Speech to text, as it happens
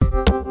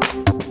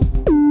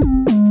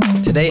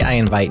Today I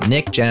invite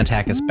Nick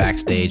Janetakis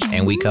backstage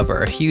and we cover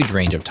a huge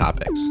range of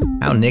topics.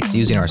 How Nick's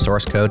using our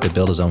source code to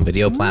build his own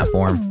video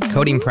platform,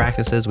 coding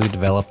practices we've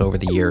developed over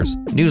the years,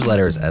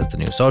 newsletters as the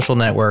new social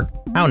network,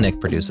 how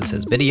Nick produces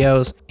his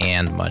videos,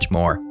 and much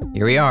more.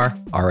 Here we are,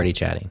 already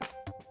chatting.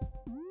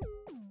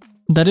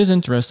 That is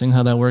interesting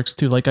how that works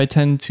too. Like I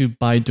tend to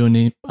buy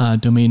domain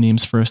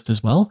names first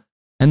as well,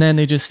 and then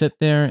they just sit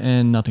there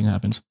and nothing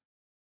happens.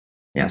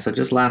 Yeah, so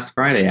just last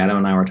Friday, Adam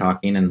and I were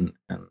talking and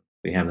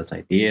we have this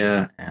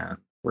idea and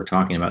we're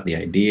talking about the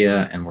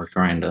idea and we're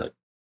trying to,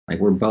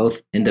 we're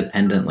both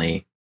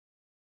independently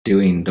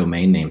doing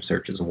domain name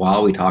searches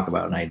while we talk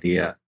about an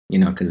idea,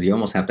 because you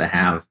almost have to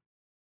have,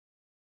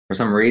 for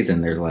some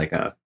reason, there's like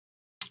a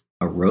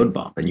road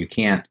bump and you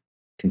can't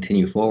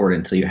continue forward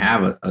until you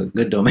have a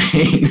good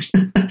domain.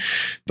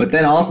 but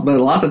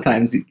lots of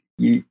times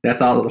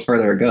that's all the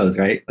further it goes,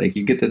 right? Like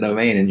you get the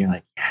domain and you're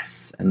like,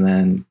 yes. And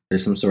then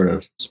there's some sort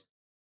of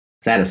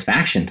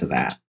satisfaction to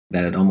that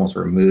it almost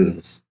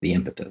removes the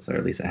impetus, or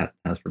at least it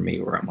has for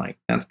me, where I'm like,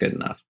 that's good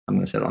enough. I'm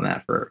going to sit on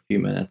that for a few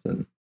minutes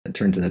and it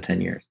turns into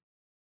 10 years.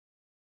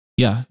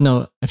 Yeah,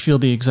 no, I feel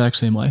the exact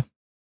same way.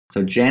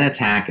 So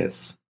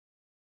Janetakis.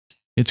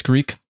 It's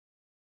Greek.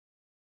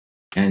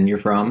 And you're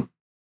from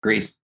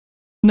Greece?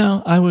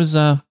 No, I was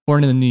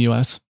born in the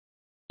U.S.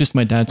 Just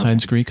my dad's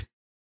side's Greek.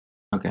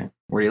 Okay.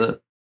 Where do you live?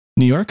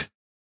 New York.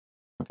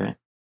 Okay.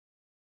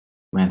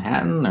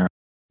 Manhattan or?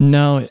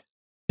 No,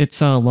 it's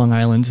Long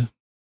Island.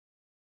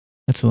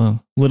 It's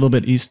a little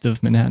bit east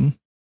of Manhattan.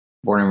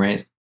 Born and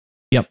raised?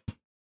 Yep.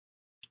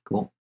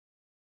 Cool.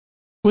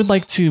 Would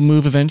like to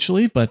move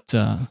eventually, but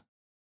I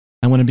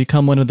want to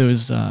become one of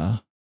those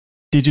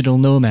digital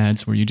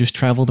nomads where you just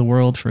travel the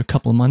world for a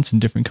couple of months in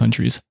different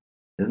countries.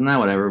 Isn't that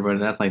what everybody,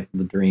 that's like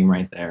the dream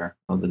right there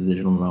of the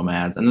digital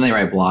nomads. And then they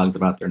write blogs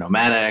about their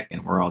nomadic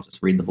and we're all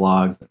just read the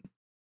blogs and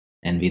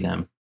envy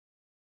them.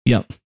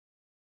 Yep.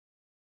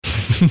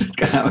 That's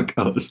kind of how it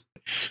goes.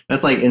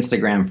 That's like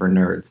Instagram for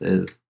nerds,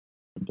 is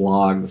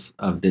blogs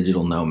of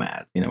digital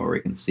nomads, where we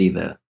can see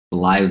the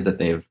lives that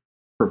they've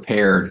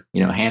prepared,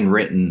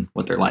 handwritten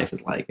what their life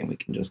is like, and we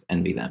can just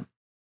envy them.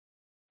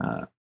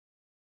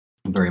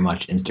 Very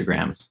much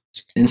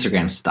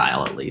Instagram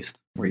style, at least,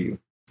 where you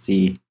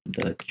see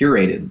the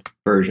curated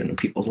version of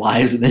people's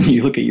lives, and then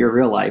you look at your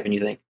real life and you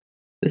think,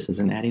 this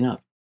isn't adding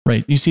up.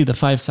 Right. You see the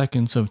 5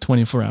 seconds of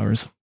 24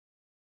 hours.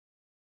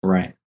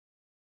 Right.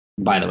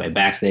 By the way,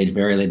 Backstage,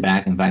 very laid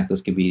back. In fact,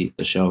 this could be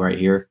the show right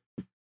here.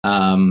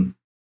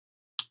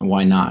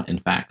 Why not, in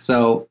fact?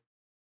 So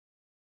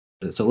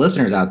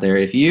listeners out there,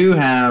 if you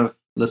have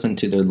listened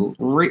to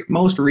the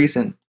most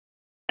recent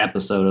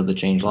episode of the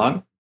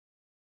Changelog,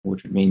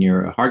 which would mean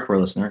you're a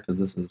hardcore listener, because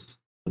this is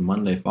the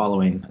Monday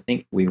following. I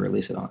think we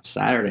release it on a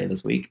Saturday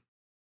this week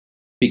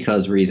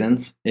because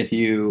reasons. If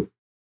you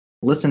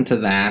listen to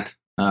that,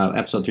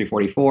 episode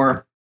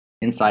 344,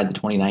 inside the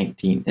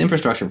 2019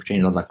 infrastructure for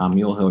changelog.com,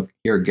 you'll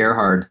hear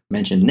Gerhard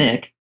mention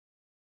Nick.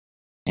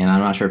 And I'm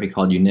not sure if he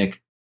called you Nick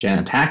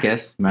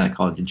Janetakis. He might have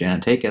called you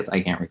Janetakis.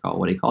 I can't recall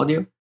what he called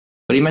you.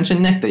 But he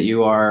mentioned, Nick, that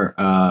you are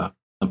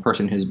a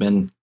person who's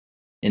been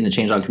in the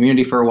changelog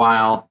community for a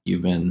while.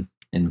 You've been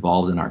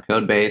involved in our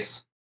code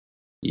base.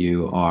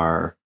 You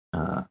are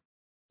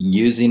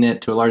using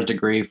it to a large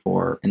degree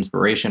for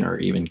inspiration or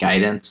even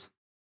guidance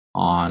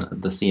on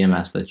the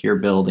CMS that you're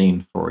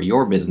building for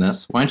your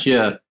business. Why don't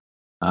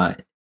you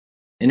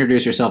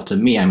introduce yourself to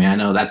me? I mean, I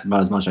know that's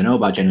about as much I know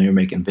about you. I know you're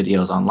making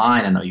videos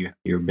online. I know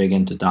you're big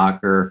into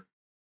Docker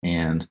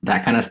and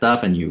that kind of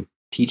stuff, and you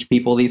teach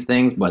people these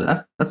things,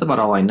 but that's about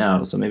all I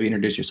know. So maybe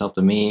introduce yourself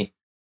to me.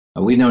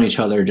 We've known each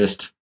other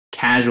just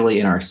casually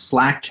in our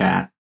Slack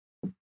chat,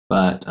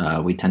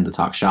 but we tend to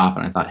talk shop,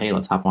 and I thought, hey,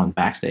 let's hop on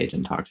Backstage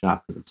and talk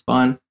shop because it's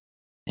fun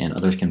and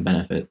others can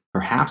benefit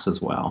perhaps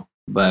as well.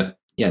 But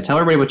yeah, tell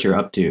everybody what you're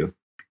up to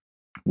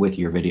with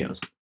your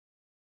videos.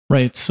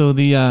 Right. So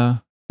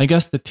I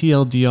guess the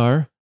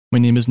TLDR, my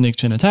name is Nick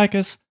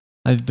Janetakis.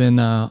 I've been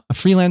a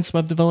freelance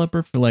web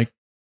developer for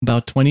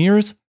about 20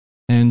 years.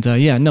 And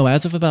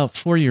as of about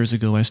 4 years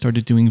ago, I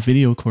started doing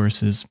video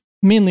courses,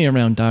 mainly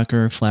around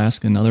Docker,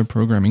 Flask, and other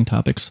programming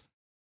topics.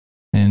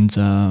 And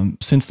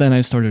since then, I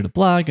started a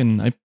blog,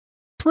 and I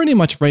pretty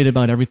much write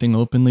about everything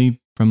openly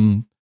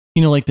from,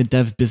 the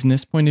dev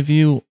business point of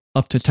view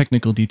up to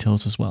technical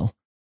details as well.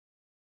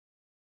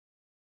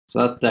 So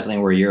that's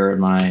definitely where you're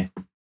and my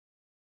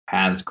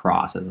paths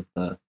cross. Is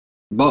both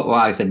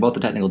the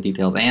technical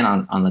details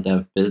and on the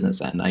dev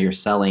business end. Now you're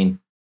selling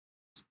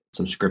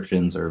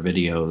subscriptions or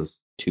videos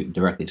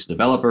directly to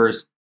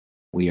developers.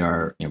 We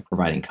are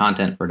providing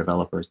content for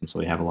developers, and so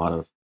we have a lot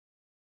of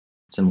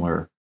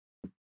similar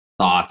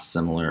thoughts,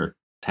 similar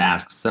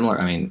tasks,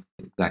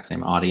 exact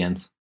same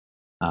audience,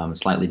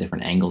 slightly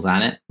different angles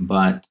on it.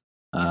 But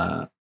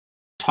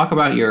talk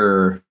about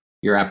your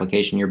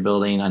application you're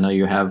building. I know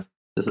you have,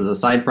 this is a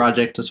side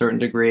project to a certain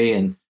degree,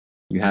 and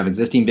you have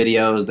existing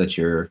videos that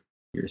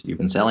you've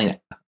been selling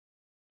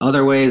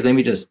other ways.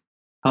 Maybe just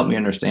help me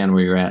understand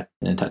where you're at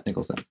in a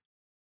technical sense.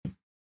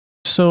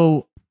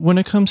 So when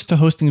it comes to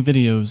hosting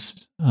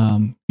videos,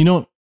 you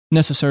don't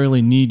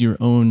necessarily need your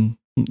own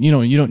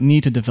you don't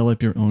need to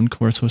develop your own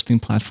course hosting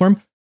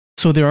platform.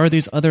 So there are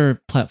these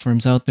other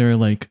platforms out there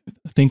like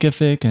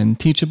Thinkific and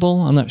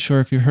Teachable. I'm not sure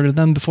if you've heard of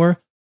them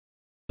before,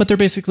 but they're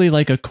basically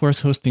like a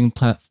course hosting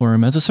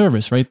platform as a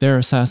service, right? They're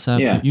a SaaS app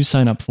that you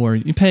sign up for.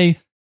 You pay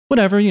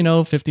whatever,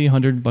 $50,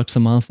 $100 a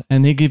month,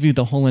 and they give you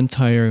the whole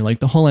entire, like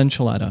the whole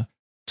enchilada.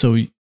 So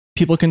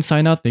people can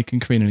sign up, they can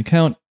create an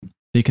account,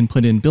 they can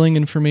put in billing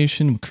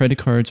information, credit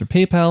cards or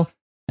PayPal,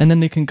 and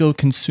then they can go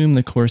consume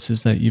the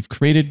courses that you've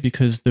created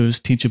because those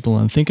Teachable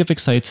and Thinkific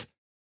sites,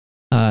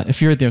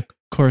 if you're the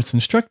course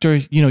instructor,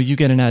 you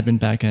get an admin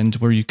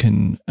backend where you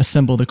can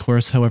assemble the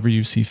course however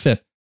you see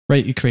fit,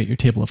 right? You create your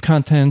table of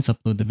contents,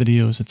 upload the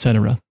videos,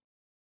 etc.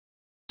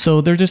 So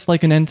they're just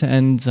like an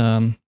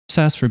end-to-end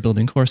SaaS for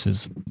building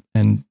courses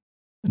and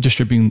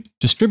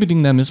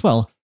distributing them as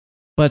well.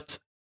 But,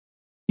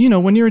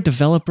 when you're a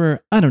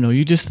developer, I don't know,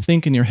 you just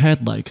think in your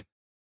head like,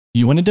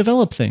 you want to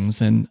develop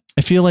things. And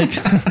I feel like,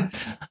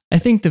 I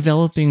think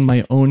developing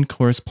my own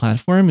course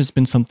platform has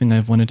been something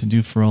I've wanted to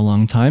do for a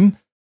long time,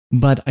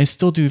 but I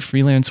still do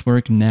freelance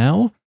work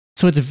now.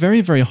 So it's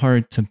very, very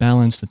hard to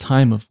balance the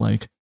time of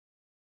like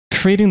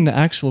creating the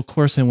actual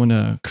course I want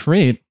to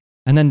create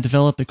and then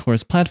develop the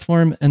course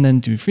platform and then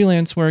do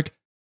freelance work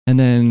and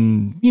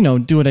then,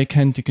 do what I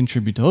can to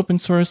contribute to open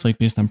source, like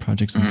based on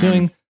projects I'm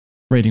doing,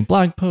 writing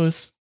blog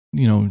posts,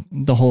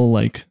 the whole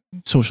like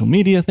social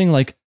media thing,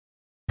 like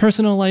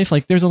personal life,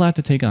 like there's a lot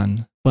to take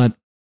on. But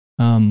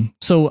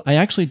so I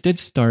actually did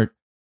start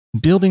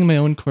building my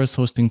own course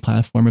hosting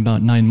platform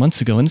about 9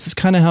 months ago. And this is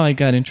kind of how I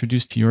got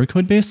introduced to your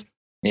code base.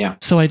 Yeah.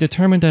 So I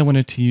determined I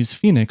wanted to use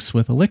Phoenix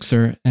with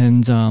Elixir.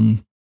 And,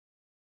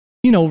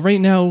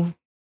 right now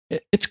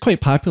it's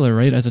quite popular,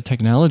 right, as a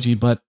technology,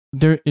 but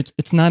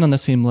it's not on the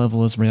same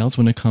level as Rails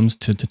when it comes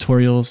to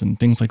tutorials and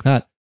things like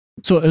that.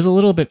 So it was a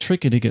little bit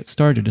tricky to get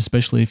started,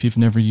 especially if you've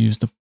never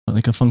used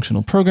a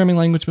functional programming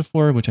language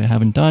before, which I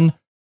haven't done.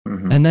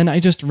 Mm-hmm. And then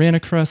I just ran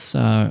across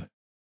the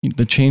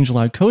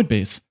changelog code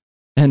base.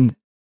 And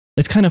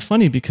it's kind of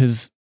funny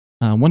because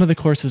one of the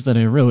courses that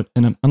I wrote,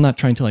 and I'm not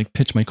trying to like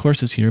pitch my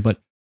courses here, but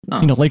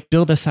like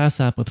build a SaaS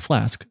app with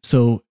Flask.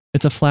 So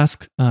it's a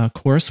Flask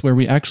course where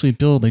we actually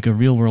build like a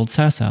real world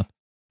SaaS app,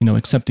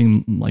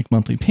 accepting like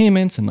monthly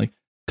payments and like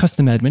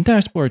custom admin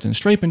dashboards and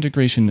Stripe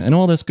integration and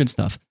all this good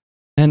stuff.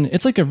 And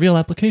it's like a real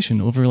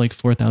application over like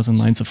 4,000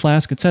 lines of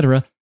Flask,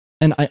 etc.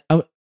 And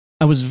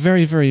I was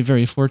very, very,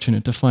 very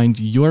fortunate to find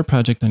your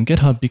project on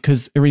GitHub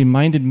because it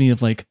reminded me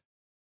of like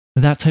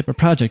that type of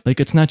project. Like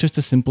it's not just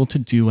a simple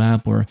to-do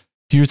app or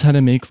here's how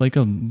to make like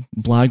a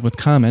blog with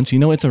comments.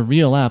 It's a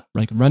real app,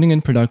 like running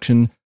in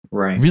production,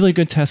 right? Really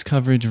good test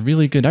coverage,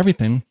 really good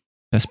everything,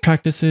 best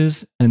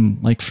practices.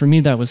 And like for me,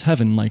 that was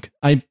heaven. Like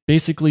I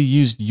basically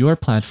used your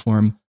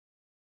platform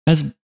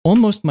as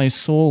almost my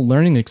sole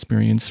learning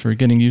experience for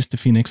getting used to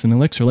Phoenix and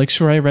Elixir. Like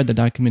sure, I read the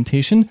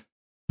documentation,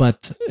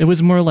 but it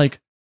was more like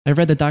I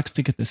read the docs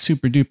to get the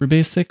super duper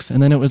basics.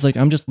 And then it was like,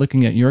 I'm just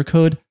looking at your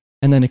code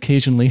and then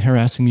occasionally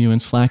harassing you in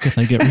Slack if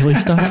I get really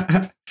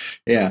stuck.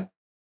 Yeah.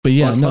 But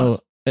yeah,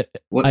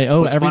 I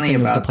owe everything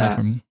about the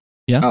platform. That?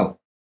 Yeah. Oh.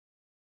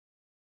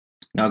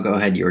 No, go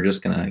ahead. You were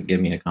just going to give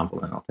me a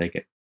compliment. I'll take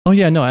it. Oh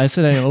yeah, no, I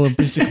said I owe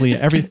basically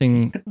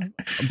everything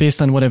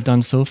based on what I've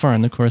done so far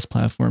on the course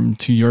platform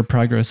to your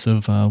progress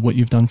of what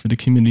you've done for the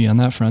community on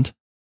that front.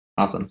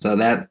 Awesome. So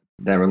that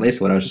relates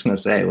to what I was just going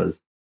to say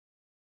was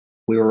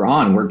we were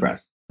on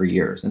WordPress for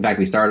years. In fact,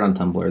 we started on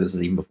Tumblr. This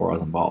is even before I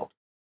was involved.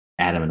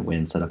 Adam and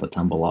Wynn set up a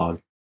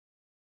Tumblr.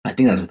 I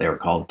think that's what they were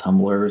called,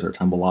 Tumblrs or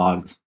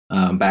Tumblelogs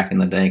back in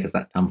the day because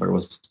that Tumblr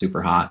was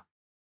super hot.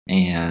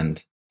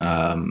 And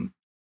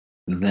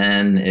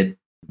then it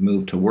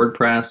moved to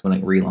WordPress when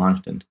it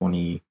relaunched in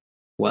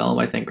 2012,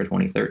 I think, or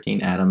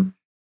 2013. Adam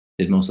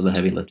did most of the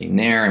heavy lifting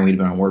there, and we'd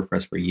been on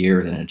WordPress for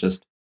years, and it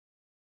just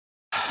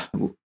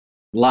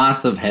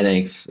lots of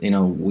headaches. We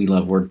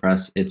love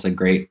WordPress. It's a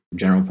great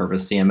general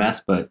purpose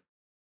CMS, but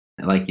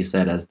like you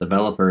said, as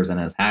developers and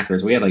as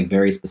hackers, we have like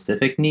very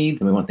specific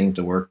needs, and we want things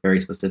to work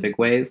very specific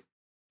ways.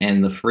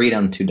 And the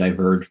freedom to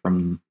diverge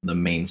from the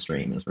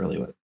mainstream is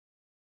really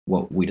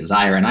what we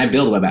desire. And I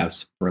build web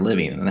apps for a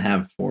living, and I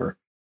have for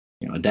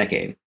a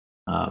decade,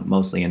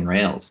 mostly in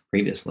Rails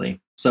previously.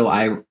 So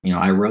I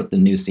wrote the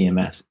new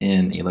CMS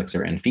in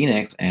Elixir and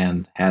Phoenix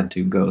and had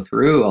to go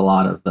through a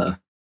lot of the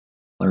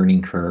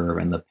learning curve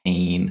and the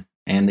pain.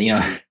 And,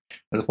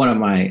 one of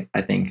my,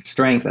 I think,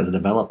 strengths as a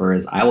developer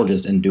is I will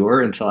just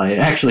endure until I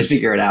actually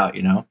figure it out,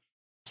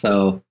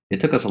 So it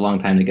took us a long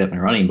time to get up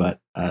and running, but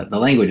the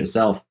language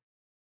itself,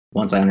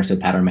 once I understood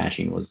pattern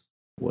matching,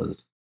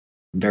 was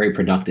very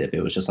productive.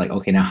 It was just like,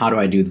 okay, now how do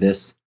I do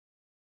this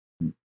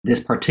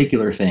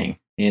particular thing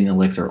in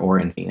Elixir or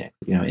in Phoenix,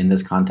 in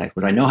this context,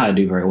 which I know how to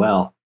do very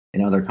well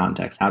in other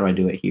contexts. How do I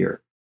do it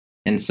here?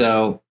 And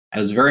so it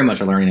was very much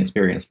a learning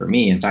experience for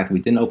me. In fact, we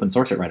didn't open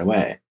source it right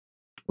away.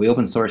 We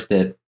open sourced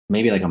it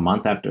maybe like a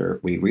month after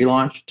we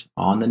relaunched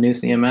on the new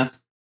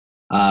CMS.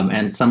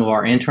 And some of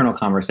our internal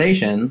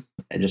conversations,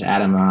 just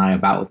Adam and I,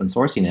 about open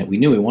sourcing it, we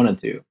knew we wanted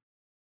to.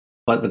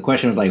 But the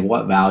question was like,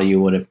 what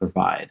value would it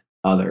provide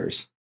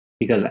others?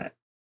 Because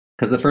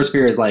because the first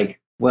fear is like,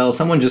 well,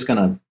 someone's just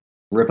gonna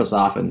rip us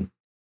off and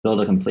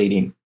build a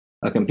competing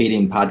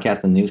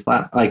podcast and news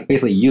platform, like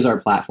basically use our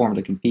platform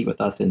to compete with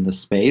us in this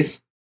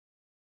space.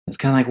 It's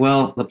kind of like,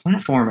 well, the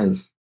platform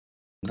is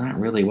not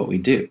really what we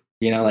do.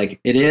 Like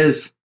it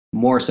is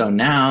more so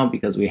now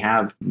because we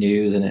have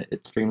news and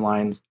it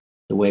streamlines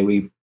the way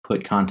we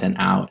put content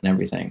out and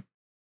everything.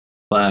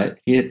 But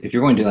if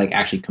you're going to like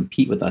actually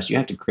compete with us, you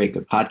have to create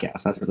good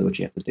podcasts. That's really what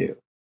you have to do.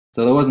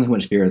 So there wasn't too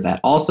much fear of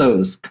that. Also, it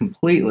was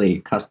completely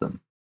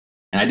custom.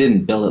 And I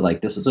didn't build it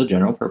like this is a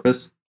general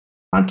purpose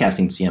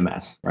podcasting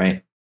CMS,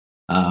 right?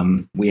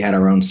 We had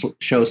our own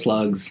show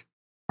slugs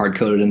hard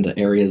coded into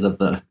areas of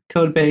the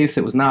code base.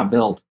 It was not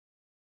built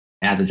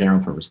as a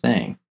general purpose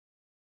thing.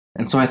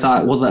 And so I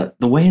thought, well,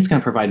 the way it's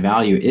going to provide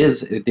value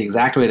is the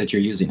exact way that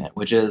you're using it,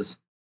 which is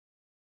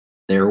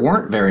there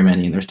weren't very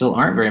many, and there still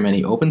aren't very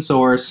many open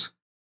source,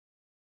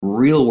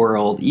 real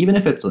world, even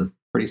if it's a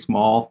pretty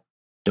small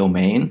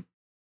domain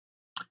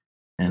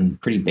and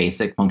pretty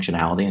basic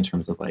functionality in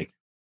terms of like,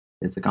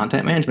 it's a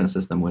content management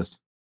system with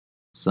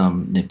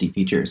some nifty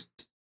features.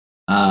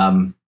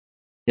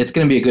 It's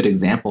going to be a good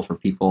example for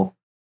people.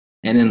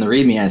 And in the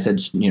README, I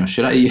said,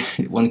 should I,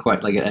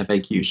 like an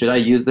FAQ, should I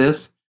use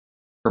this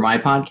for my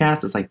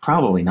podcast? It's like,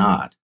 probably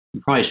not.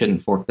 You probably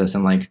shouldn't fork this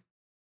and like,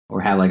 or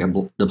have like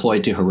a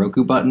deployed to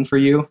Heroku button for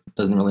you. It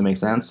doesn't really make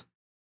sense.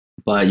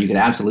 But you could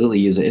absolutely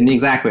use it in the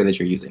exact way that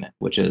you're using it,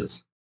 which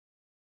is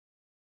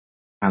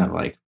kind of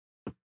like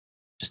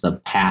just a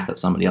path that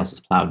somebody else has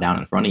plowed down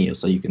in front of you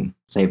so you can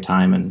save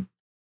time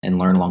and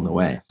learn along the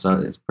way. So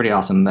it's pretty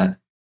awesome that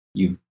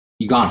you've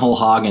gone whole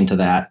hog into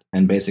that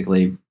and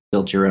basically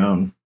built your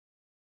own,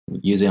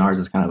 using ours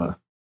as kind of a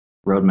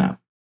roadmap.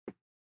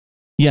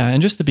 Yeah,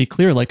 and just to be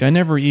clear, like I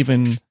never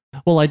even,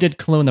 I did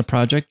clone the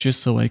project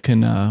just so I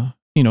can,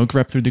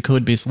 grep through the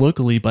code base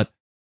locally, but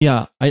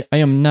yeah, I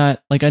am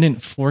not, like I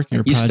didn't fork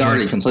your project. You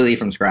started completely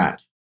from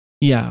scratch.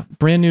 Yeah,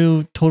 brand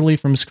new, totally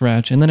from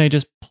scratch. And then I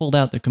just pulled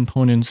out the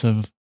components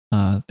of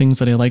things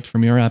that I liked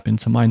from your app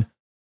into mine.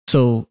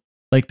 So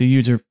like the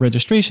user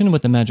registration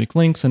with the magic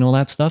links and all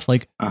that stuff,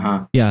 like,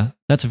 yeah,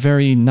 that's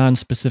very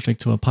non-specific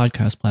to a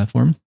podcast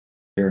platform.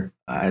 Sure.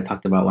 I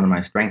talked about one of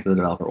my strengths as a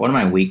developer. One of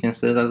my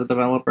weaknesses as a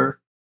developer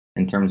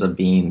in terms of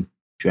being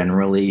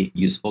generally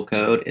useful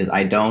code is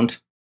I don't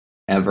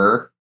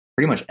ever,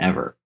 pretty much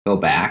ever, go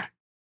back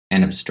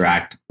and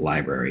abstract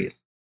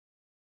libraries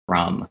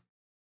from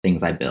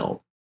things I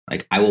build.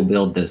 Like I will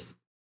build this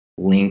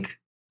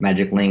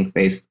magic link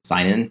based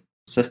sign-in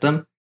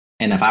system.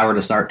 And if I were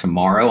to start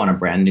tomorrow on a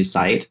brand new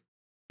site,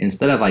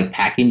 instead of like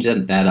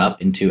packaging that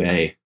up into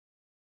a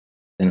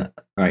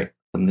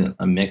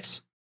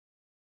mix,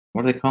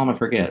 what do they call them? I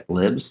forget.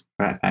 Libs?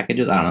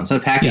 Packages? I don't know. Instead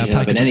of packaging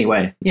up in any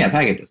way. Yeah,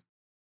 packages.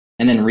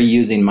 And then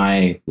reusing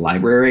my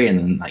library and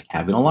then like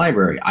having a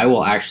library. I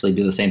will actually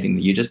do the same thing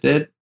that you just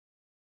did,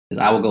 is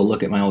I will go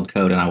look at my old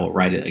code and I will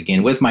write it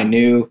again with my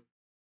new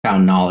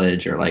found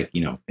knowledge or like,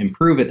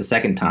 improve it the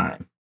second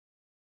time.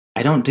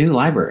 I don't do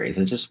libraries.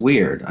 It's just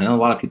weird. I know a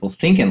lot of people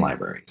think in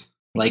libraries,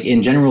 like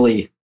in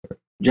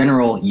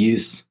general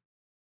use,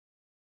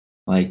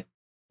 like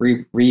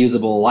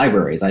reusable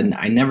libraries. I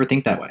never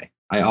think that way.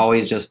 I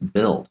always just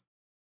build.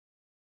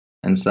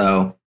 And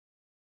so,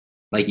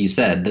 like you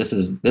said, this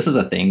is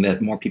a thing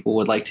that more people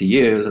would like to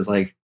use. It's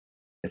like,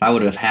 if I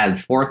would have had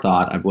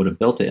forethought, I would have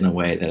built it in a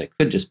way that it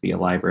could just be a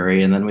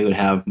library, and then we would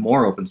have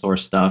more open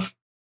source stuff.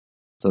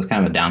 So it's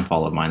kind of a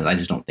downfall of mine that I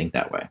just don't think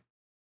that way.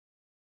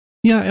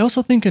 Yeah, I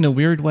also think in a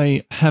weird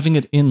way, having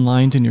it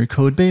inlined in your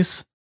code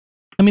base,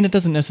 I mean, it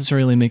doesn't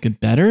necessarily make it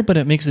better, but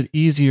it makes it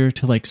easier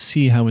to like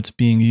see how it's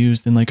being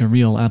used in like a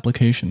real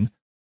application.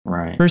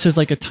 Right. Versus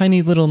like a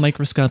tiny little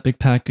microscopic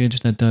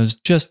package that does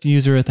just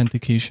user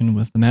authentication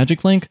with the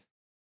magic link.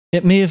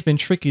 It may have been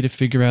tricky to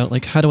figure out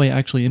like, how do I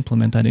actually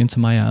implement that into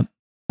my app?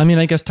 I mean,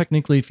 I guess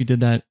technically if you did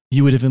that,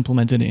 you would have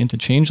implemented it into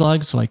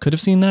changelog, so I could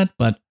have seen that,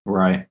 but...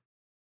 Right.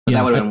 But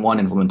that would have been one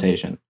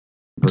implementation.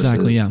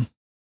 Exactly, yeah.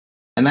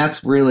 And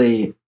that's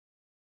really...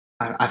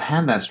 I've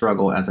had that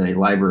struggle as a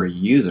library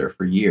user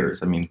for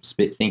years. I mean,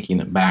 thinking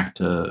back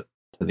to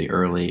the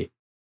early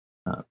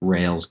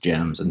Rails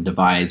gems, and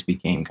Devise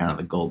became kind of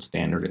the gold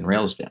standard in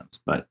Rails gems.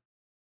 But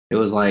it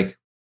was like,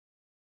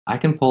 I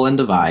can pull in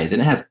Devise,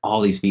 and it has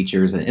all these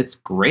features, and it's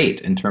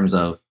great in terms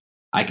of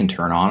I can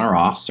turn on or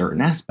off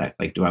certain aspects.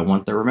 Like, do I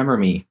want the remember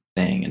me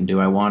thing, and do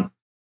I want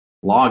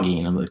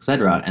logging,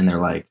 etc.? And they're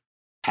like,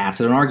 pass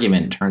it an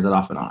argument, and turns it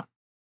off and on.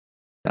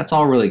 That's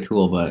all really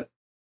cool, but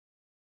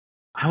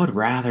I would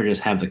rather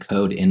just have the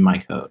code in my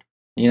code.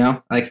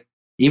 Like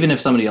even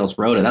if somebody else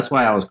wrote it. That's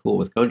why I was cool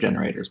with code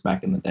generators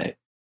back in the day.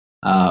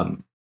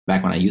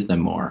 Back when I used them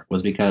more,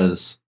 was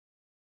because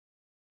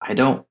I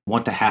don't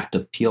want to have to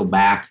peel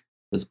back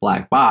this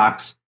black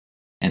box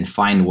and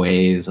find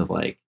ways of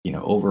like,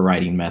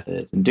 overriding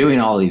methods and doing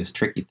all these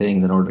tricky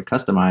things in order to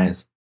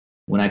customize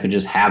when I could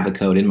just have the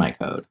code in my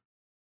code.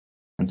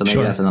 And so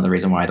maybe that's another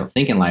reason why I don't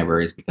think in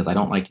libraries, because I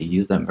don't like to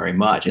use them very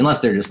much, unless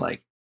they're just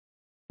like,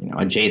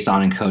 a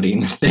JSON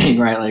encoding thing,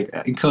 right? Like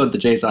encode the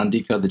JSON,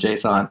 decode the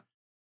JSON.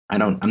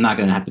 I'm not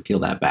going to have to peel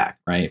that back,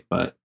 right?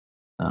 But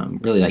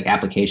really, like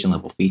application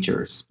level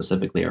features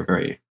specifically are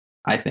very,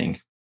 I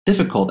think,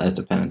 difficult as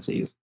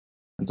dependencies,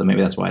 and so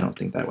maybe that's why I don't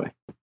think that way.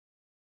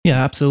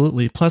 Yeah,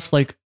 absolutely. Plus,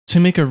 like to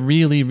make a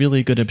really,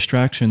 really good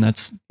abstraction,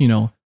 that's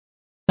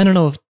I don't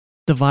know if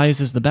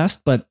Devise is the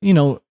best, but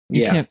you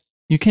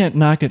can't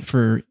knock it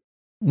for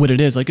what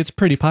it is. Like it's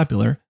pretty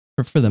popular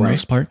for the Right.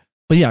 most part.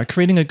 But yeah,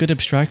 creating a good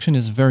abstraction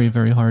is very,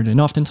 very hard.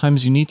 And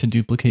oftentimes you need to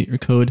duplicate your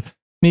code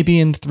maybe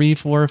in 3,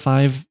 4,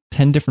 5,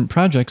 10 different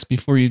projects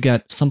before you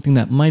get something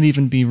that might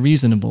even be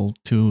reasonable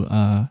to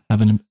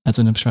have as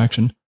an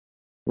abstraction.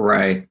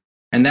 Right.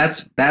 And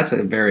that's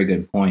a very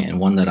good point, and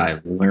one that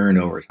I've learned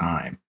over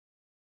time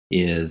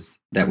is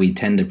that we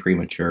tend to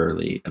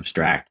prematurely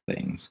abstract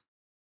things.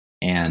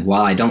 And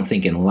while I don't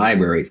think in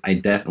libraries, I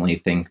definitely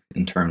think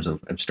in terms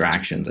of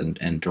abstractions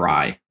and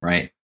dry,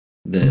 right?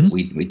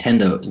 We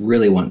tend to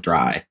really want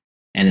dry.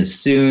 And as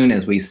soon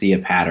as we see a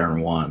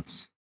pattern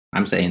once,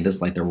 I'm saying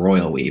this like the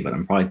royal we, but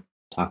I'm probably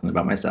talking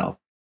about myself,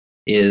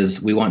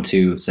 is we want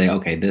to say,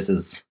 okay, this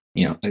is,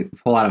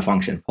 pull out a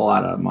function, pull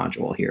out a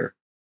module here,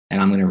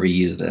 and I'm going to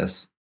reuse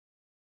this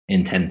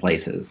in 10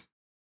 places.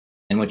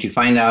 And what you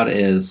find out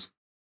is,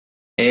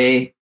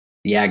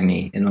 the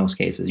agony in most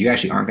cases, you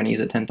actually aren't going to use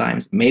it 10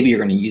 times. Maybe you're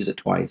going to use it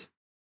twice,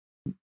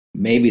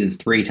 maybe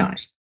 3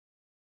 times.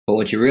 But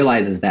what you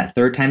realize is that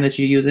third time that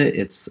you use it,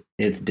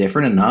 it's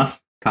different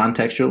enough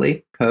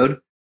contextually,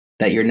 code,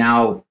 that you're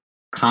now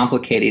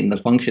complicating the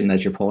function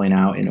that you're pulling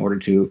out in order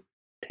to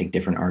take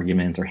different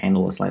arguments or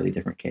handle a slightly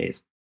different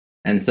case.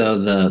 And so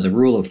the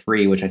rule of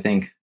 3, which I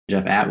think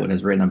Jeff Atwood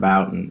has written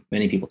about and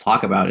many people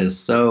talk about, is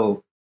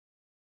so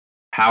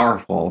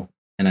powerful,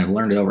 and I've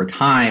learned it over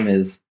time,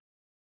 is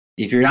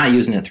if you're not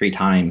using it 3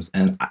 times,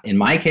 and in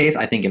my case,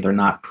 I think if they're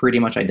not pretty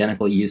much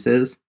identical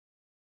uses,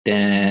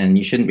 then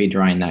you shouldn't be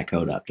drying that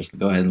code up. Just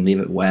go ahead and leave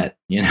it wet,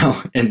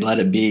 and let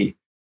it be,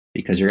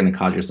 because you're going to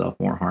cause yourself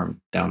more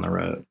harm down the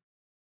road.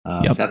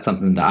 That's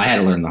something that I had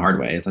to learn the hard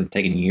way. It's like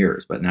taken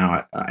years, but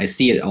now I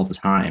see it all the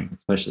time,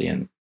 especially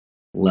in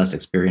less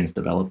experienced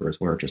developers,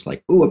 where it's just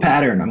like, ooh, a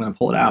pattern, I'm going to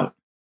pull it out.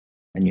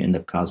 And you end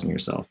up causing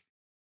yourself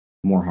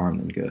more harm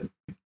than good.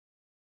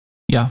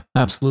 Yeah,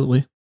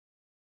 absolutely.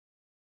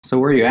 So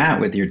where are you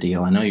at with your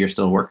deal? I know you're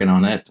still working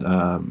on it.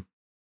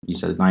 You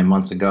said 9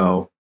 months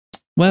ago.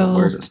 Well,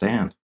 where does it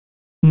stand?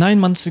 9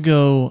 months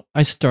ago,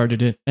 I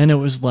started it, and it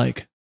was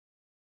like,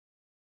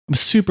 I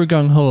was super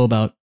gung-ho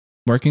about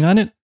working on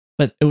it,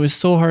 but it was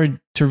so hard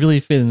to really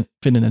fit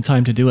in the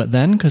time to do it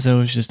then, because I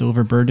was just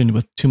overburdened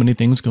with too many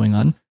things going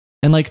on.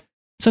 And like,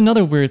 it's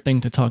another weird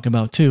thing to talk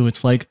about too.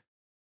 It's like,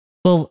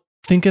 well,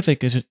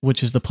 Thinkific,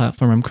 which is the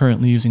platform I'm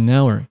currently using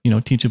now, or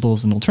Teachable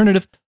is an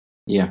alternative.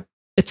 Yeah.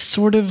 It's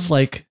sort of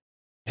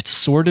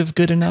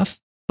good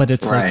enough, but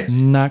it's right. like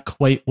not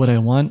quite what I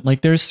want.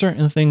 Like there's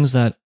certain things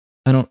that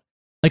I don't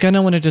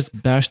want to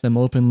just bash them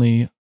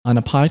openly on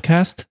a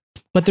podcast,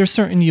 but there's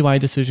certain UI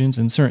decisions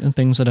and certain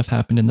things that have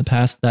happened in the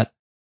past that,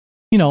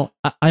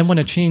 I want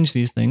to change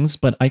these things,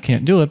 but I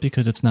can't do it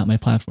because it's not my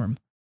platform.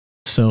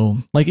 So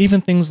like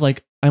even things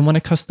like I want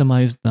to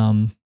customize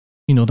the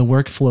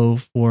workflow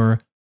for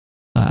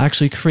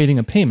actually creating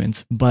a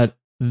payment, but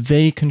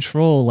they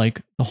control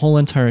like the whole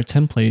entire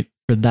template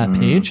for that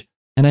page,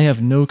 and I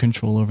have no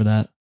control over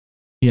that.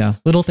 Yeah,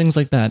 little things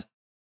like that.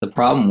 The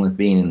problem with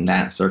being in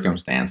that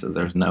circumstance is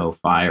there's no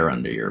fire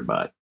under your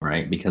butt,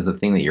 right? Because the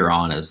thing that you're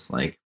on is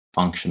like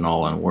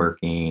functional and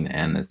working,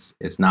 and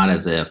it's not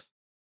as if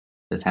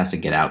this has to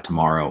get out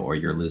tomorrow or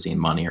you're losing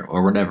money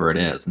or whatever it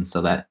is. And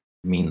so that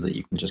means that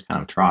you can just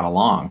kind of trot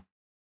along.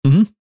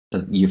 Mm-hmm.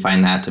 Does you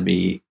find that to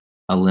be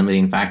a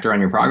limiting factor on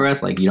your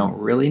progress? Like you don't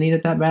really need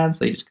it that bad,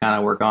 so you just kind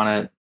of work on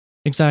it.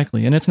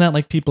 Exactly. And it's not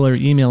like people are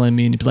emailing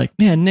me and be like,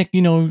 man, Nick,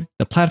 the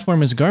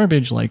platform is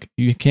garbage. Like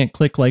you can't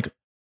click like,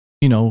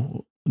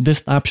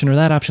 this option or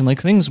that option.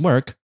 Like things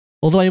work.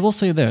 Although I will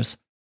say this,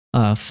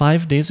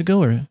 5 days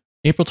ago or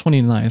April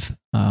 29th,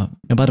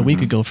 about a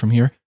week ago from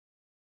here,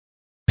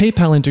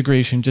 PayPal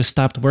integration just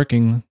stopped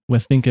working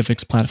with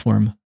Thinkific's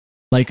platform.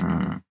 Like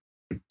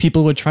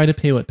people would try to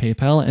pay with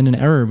PayPal and an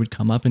error would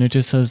come up and it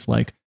just says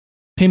like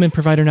payment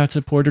provider not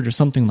supported or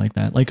something like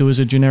that. Like it was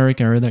a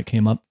generic error that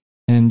came up.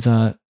 And,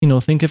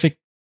 Thinkific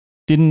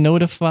didn't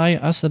notify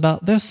us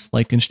about this,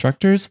 like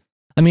instructors.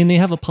 I mean, they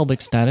have a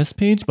public status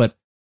page, but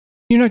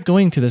you're not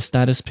going to the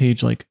status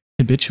page like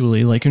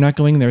habitually. Like you're not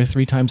going there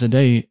 3 times a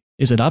day.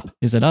 Is it up?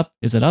 Is it up?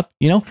 Is it up?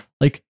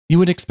 Like you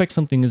would expect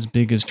something as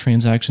big as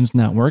transactions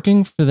not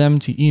working for them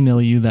to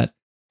email you that,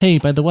 hey,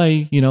 by the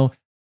way,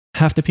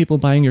 half the people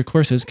buying your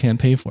courses can't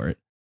pay for it.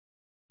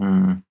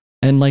 And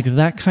like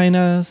that kind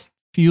of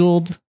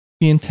fueled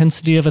the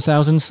intensity of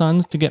 1,000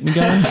 suns to get me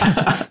going.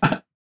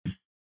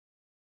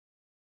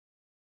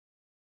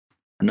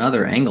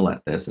 Another angle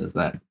at this is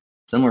that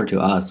similar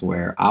to us,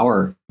 where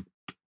our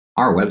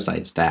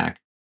website stack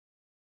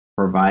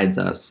provides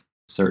us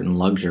certain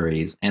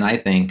luxuries, and I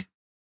think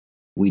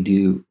we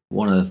do,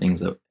 one of the things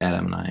that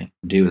Adam and I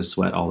do is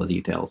sweat all the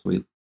details.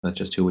 That's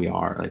just who we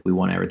are. Like we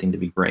want everything to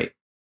be great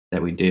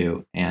that we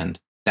do, and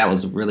that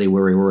was really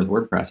where we were with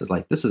WordPress. It's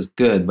like, this is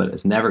good, but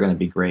it's never going to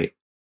be great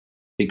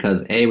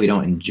because A, we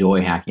don't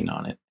enjoy hacking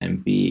on it,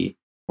 and B,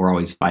 we're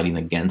always fighting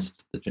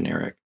against the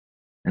generic.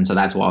 And so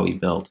that's why we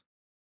built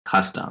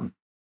custom,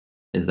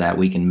 is that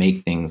we can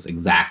make things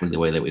exactly the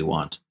way that we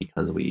want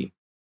because we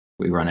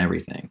run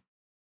everything.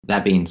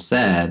 That being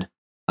said,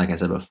 like I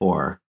said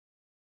before,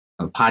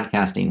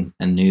 podcasting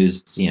and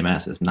news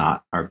CMS is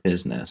not our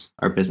business.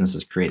 Our business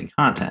is creating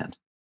content,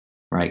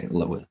 right? We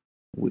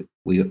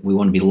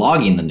want to be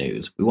logging the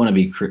news. We want to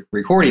be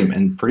recording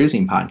and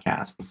producing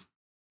podcasts,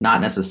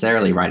 not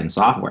necessarily writing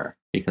software,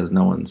 because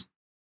no one's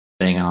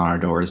banging on our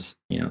doors,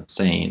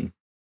 saying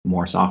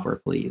more software,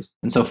 please.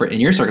 And so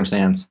in your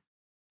circumstance,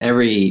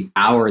 every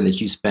hour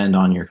that you spend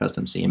on your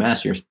custom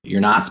CMS,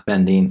 you're not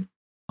spending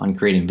on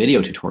creating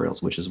video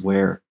tutorials, which is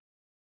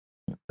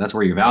that's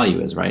where your value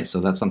is, right?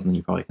 So that's something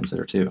you probably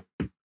consider too.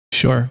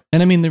 Sure.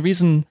 And I mean, the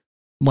reason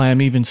why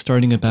I'm even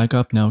starting it back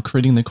up now,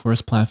 creating the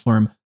course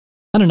platform,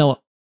 I don't know,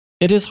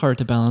 it is hard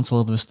to balance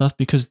all of this stuff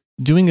because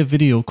doing a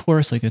video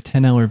course, like a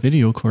 10-hour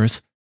video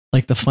course,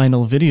 like the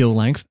final video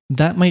length,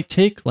 that might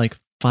take like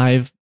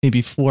 5,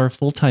 maybe 4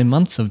 full-time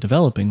months of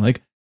developing.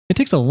 Like it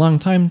takes a long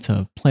time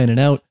to plan it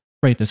out,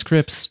 write the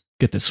scripts,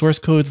 get the source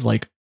codes,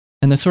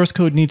 and the source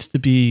code needs to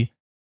be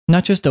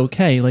not just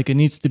okay, like it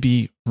needs to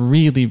be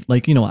really,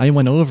 I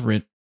went over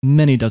it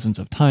many dozens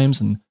of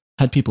times and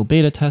had people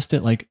beta test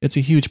it. Like it's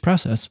a huge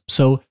process.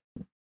 So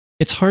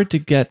it's hard to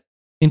get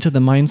into the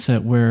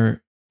mindset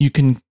where you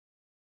can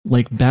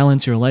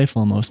balance your life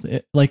almost.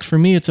 Like for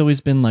me, it's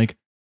always been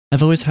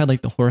I've always had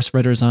the horse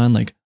riders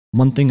on,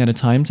 one thing at a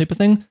time type of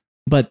thing.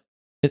 But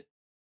it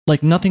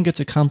nothing gets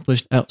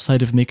accomplished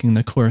outside of making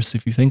the course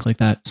if you think like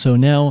that. So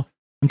now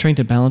I'm trying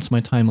to balance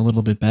my time a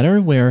little bit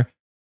better where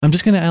I'm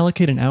just going to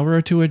allocate an hour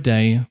or two a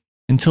day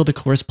until the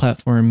course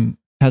platform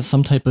has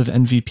some type of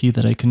MVP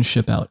that I can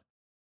ship out.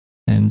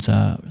 And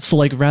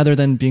so rather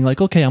than being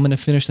okay, I'm going to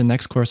finish the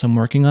next course I'm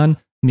working on,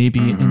 maybe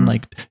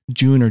in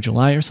June or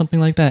July or something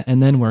like that,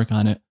 and then work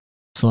on it.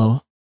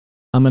 So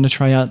I'm going to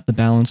try out the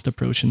balanced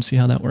approach and see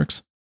how that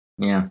works.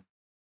 Yeah.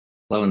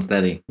 Slow and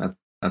steady.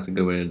 That's a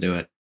good way to do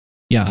it.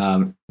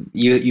 Yeah.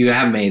 You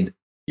have made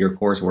your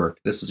coursework.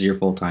 This is your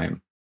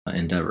full-time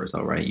endeavors,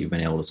 though, right? You've been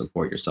able to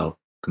support yourself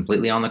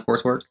completely on the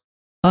coursework?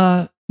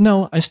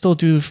 No, I still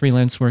do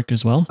freelance work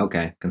as well.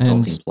 Okay,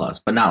 consulting plus,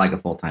 but not like a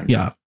full-time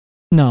job.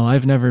 No,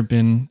 I've never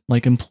been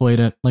employed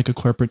at a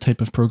corporate type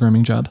of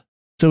programming job.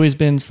 It's always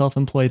been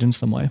self-employed in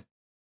some way.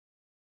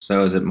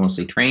 So is it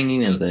mostly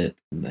training? Is it,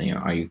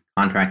 are you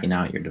contracting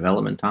out your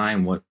development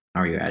time? How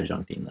are you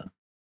adjuncting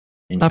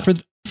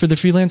for the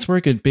freelance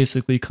work, it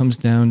basically comes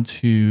down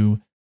to,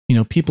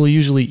 people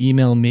usually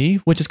email me,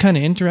 which is kind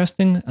of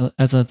interesting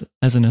as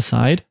an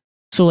aside.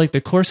 So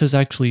the courses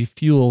actually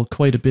fuel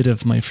quite a bit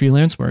of my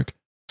freelance work.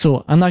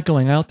 So I'm not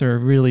going out there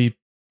really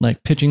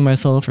pitching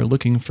myself or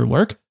looking for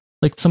work.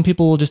 Some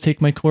people will just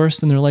take my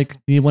course and they're like,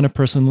 you want a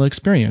personal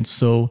experience.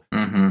 So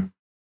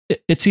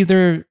it's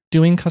either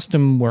doing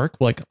custom work,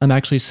 I'm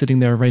actually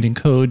sitting there writing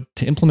code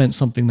to implement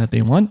something that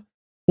they want,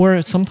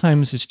 or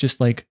sometimes it's just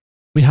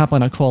we hop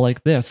on a call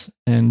like this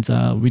and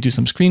we do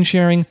some screen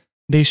sharing.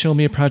 They show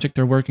me a project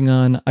they're working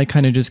on. I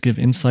kind of just give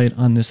insight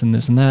on this and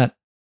this and that.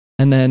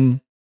 And then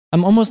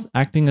I'm almost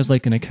acting as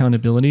an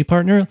accountability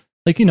partner.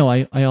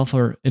 I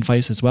offer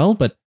advice as well,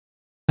 but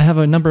I have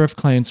a number of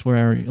clients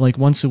where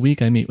once a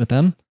week I meet with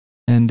them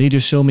and they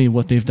just show me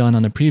what they've done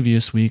on the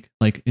previous week.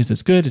 Is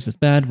this good? Is this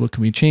bad? What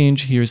can we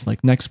change? Here's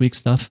next week's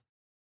stuff,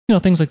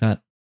 things like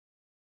that.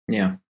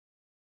 Yeah.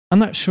 I'm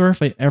not sure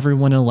if I ever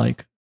want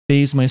to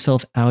phase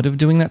myself out of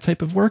doing that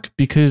type of work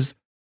because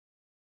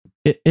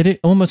it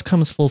almost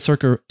comes full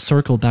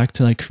circle back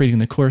to creating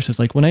the courses.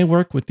 When I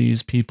work with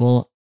these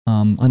people,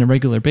 on a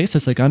regular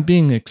basis, I'm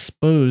being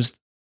exposed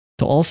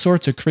to all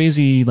sorts of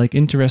crazy,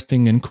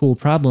 interesting and cool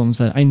problems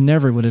that I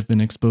never would have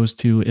been exposed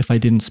to if I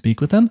didn't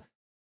speak with them.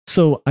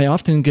 So I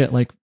often get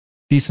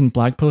decent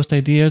blog post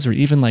ideas or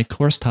even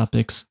course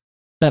topics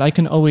that I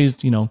can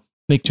always,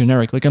 make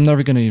generic. I'm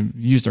never going to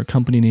use their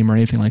company name or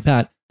anything like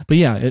that. But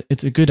yeah,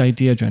 it's a good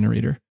idea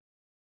generator.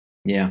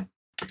 Yeah.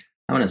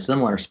 I'm in a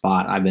similar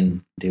spot. I've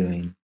been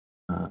doing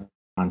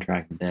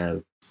contract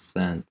dev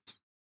since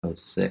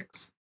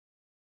 2006.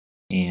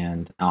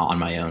 And on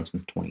my own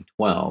since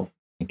 2012,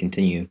 and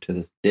continue to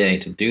this day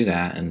to do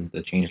that. And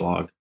the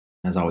changelog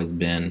has always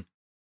been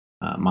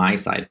my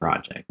side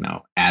project.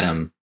 Now,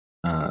 Adam,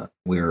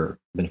 we've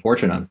been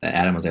fortunate that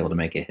Adam was able to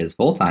make it his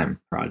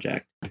full-time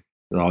project. It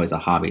was always a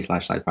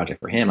hobby/side project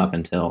for him up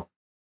until,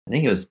 I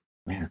think it was,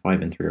 probably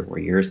been 3 or 4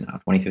 years now,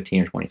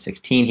 2015 or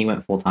 2016, he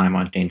went full-time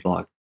on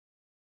changelog.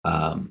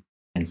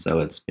 And so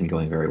it's been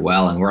going very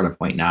well. And we're at a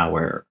point now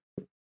where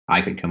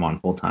I could come on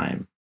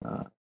full-time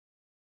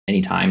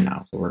anytime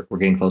now. So we're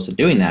getting close to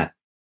doing that.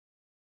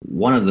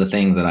 One of the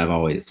things that I've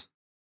always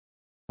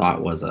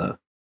thought was a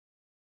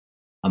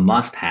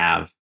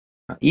must-have,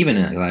 even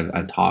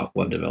I've taught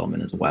web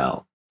development as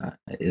well,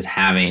 is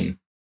having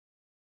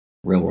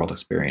real-world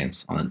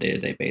experience on a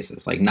day-to-day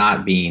basis.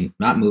 Not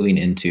moving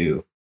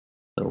into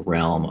the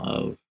realm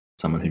of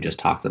someone who just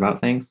talks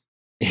about things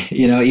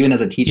even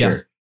as a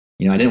teacher,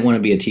 I didn't want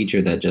to be a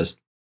teacher that just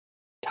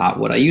taught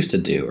what I used to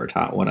do or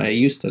taught what I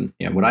used to,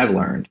 what I've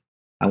learned.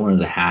 I wanted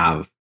to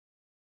have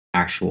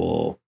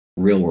actual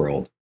real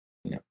world,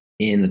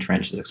 in the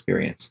trenches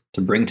experience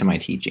to bring to my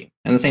teaching.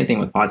 And the same thing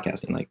with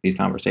podcasting, like these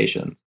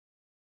conversations.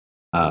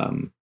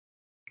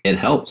 It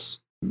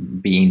helps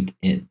being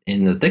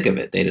in the thick of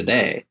it day to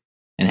day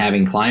and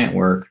having client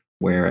work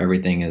where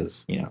everything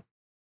is,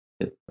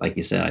 like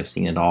you said, I've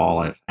seen it all.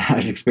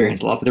 I've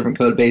experienced lots of different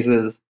code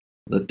bases,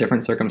 the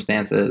different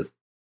circumstances.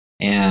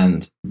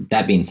 And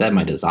that being said,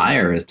 my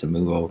desire is to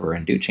move over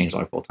and do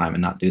changelog full time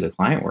and not do the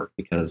client work,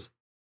 because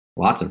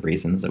lots of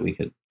reasons that we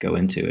could go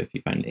into if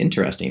you find it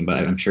interesting. But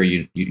I'm sure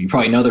you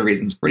probably know the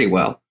reasons pretty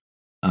well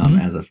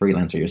as a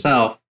freelancer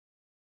yourself.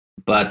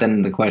 But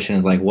then the question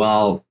is like,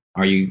 well,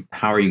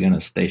 how are you going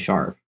to stay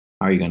sharp?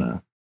 How are you going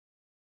to?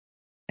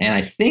 And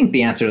I think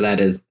the answer to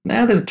that is,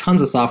 there's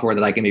tons of software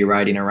that I can be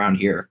writing around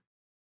here.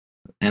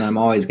 And I'm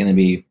always going to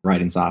be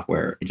writing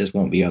software. It just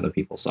won't be other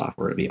people's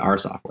software. It'll be our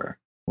software,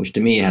 which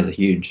to me has a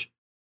huge,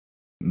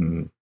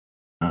 it's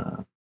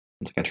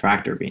like a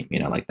tractor beam,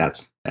 like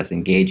that's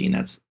engaging.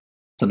 That's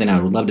something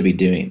I would love to be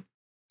doing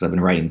because I've been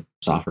writing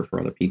software for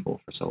other people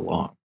for so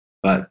long.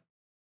 But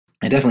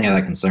I definitely have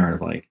that concern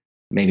of like,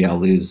 maybe I'll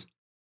lose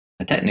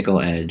a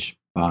technical edge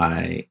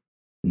by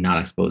not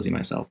exposing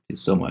myself to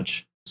so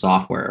much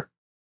software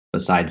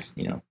besides,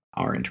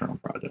 our internal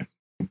projects.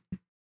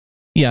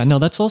 Yeah, no,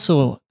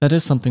 that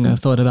is something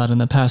I've thought about in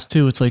the past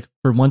too. It's like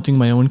for wanting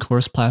my own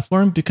course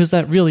platform, because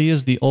that really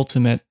is the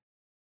ultimate,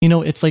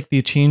 it's like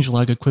the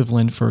changelog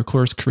equivalent for a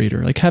course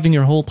creator, like having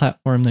your whole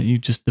platform that you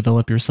just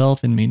develop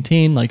yourself and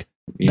maintain, like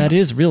that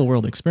is real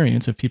world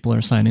experience. If people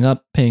are signing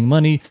up, paying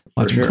money,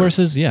 watching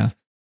courses. Yeah.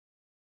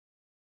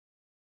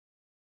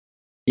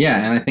 Yeah.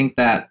 And I think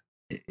that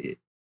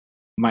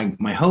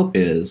my hope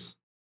is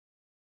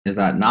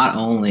that not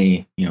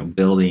only,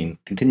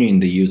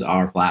 continuing to use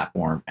our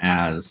platform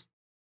as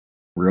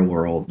real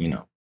world,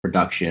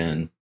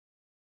 production,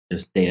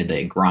 just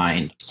day-to-day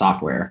grind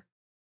software,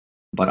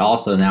 but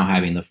also now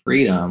having the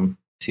freedom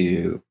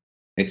to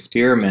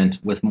experiment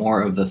with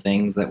more of the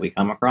things that we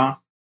come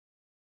across.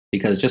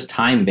 Because just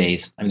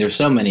time-based, there's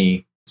so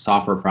many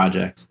software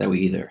projects that we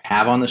either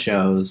have on the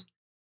shows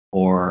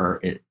or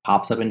it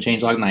pops up in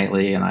Changelog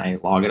Nightly and I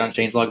log it on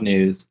Changelog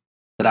News,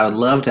 that I would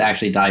love to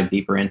actually dive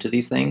deeper into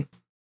these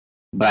things,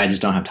 but I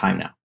just don't have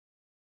time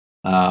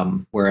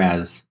now.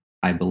 Whereas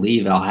I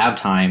believe I'll have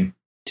time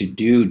to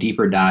do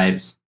deeper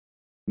dives,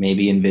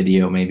 maybe in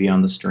video, maybe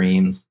on the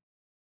streams,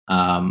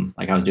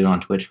 like I was doing on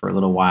Twitch for a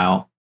little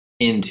while,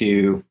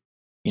 into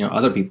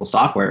other people's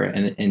software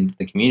and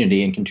the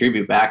community, and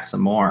contribute back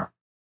some more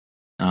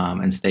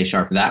and stay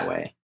sharp that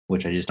way,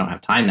 which I just don't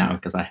have time now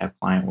because I have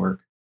client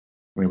work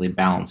really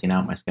balancing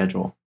out my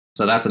schedule.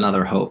 So that's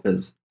another hope,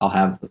 is I'll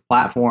have the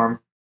platform,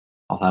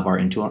 I'll have our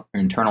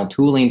internal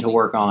tooling to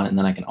work on, and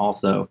then I can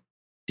also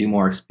do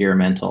more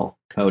experimental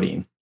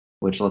coding,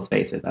 which, let's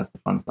face it, that's the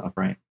fun stuff,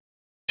 right?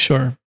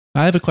 Sure.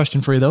 I have a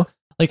question for you though.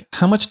 Like,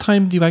 how much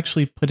time do you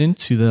actually put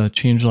into the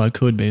changelog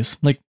code base?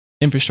 Like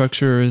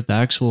infrastructure, the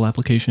actual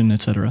application,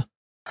 etc.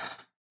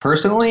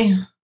 Personally,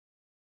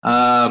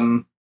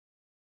 not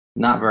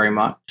very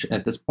much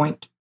at this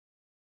point.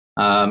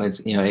 It's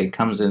it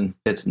comes in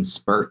fits and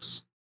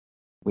spurts.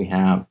 We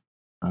have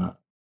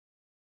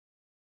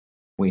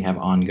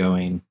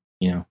ongoing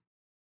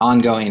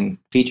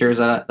features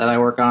that I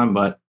work on,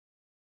 but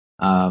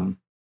are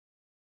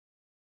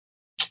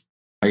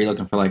you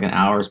looking for like an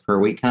hours per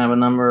week kind of a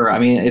number?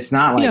 It's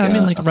not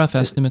like like rough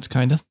estimates,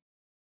 kind of.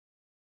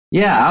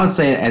 Yeah, I would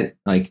say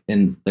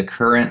in the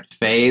current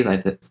phase, I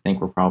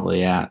think we're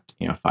probably at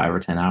 5 or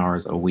 10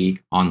 hours a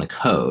week on the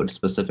code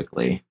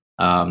specifically.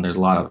 There's a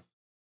lot of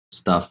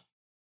stuff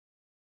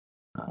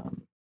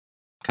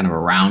kind of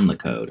around the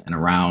code and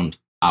around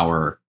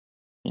our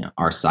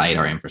site,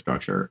 our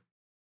infrastructure,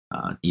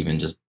 even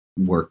just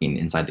working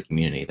inside the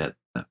community that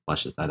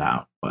fleshes that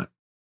out. But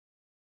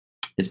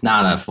it's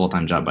not a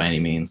full-time job by any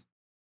means.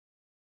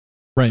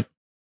 Right.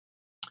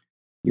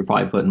 You're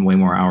probably putting way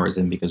more hours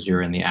in because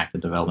you're in the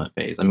active development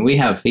phase. We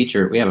have a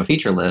feature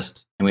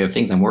list and we have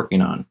things I'm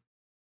working on,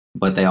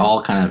 but they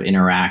all kind of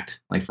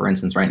interact. Like, for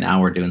instance, right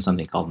now we're doing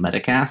something called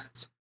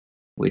Metacasts,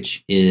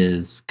 which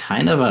is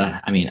kind of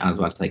I was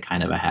about to say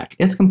kind of a hack.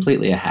 It's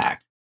completely a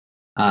hack.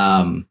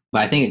 But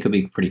I think it could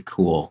be pretty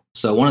cool.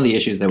 So one of the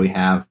issues that we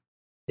have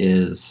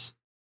is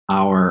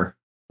our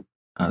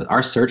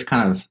search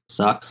kind of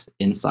sucks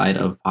inside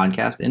of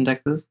podcast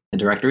indexes and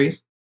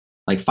directories.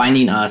 Like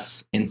finding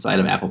us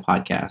inside of Apple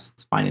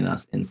Podcasts, finding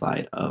us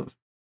inside of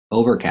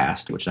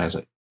Overcast, which has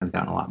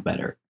gotten a lot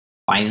better,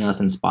 finding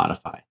us in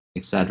Spotify,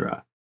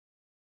 etc.,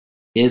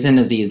 isn't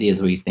as easy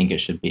as we think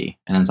it should be.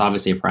 And it's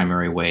obviously a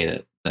primary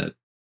way that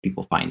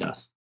people find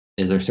us,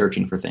 is they're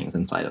searching for things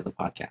inside of the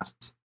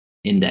podcasts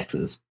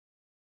indexes.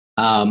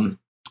 And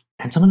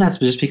some of that's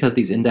just because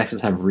these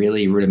indexes have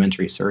really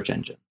rudimentary search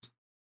engines.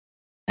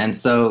 And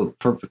so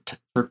for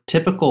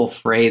typical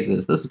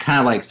phrases, this is kind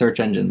of like search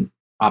engine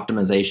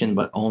optimization,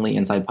 but only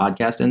inside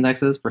podcast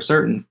indexes. For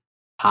certain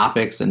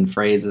topics and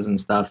phrases and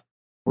stuff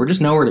were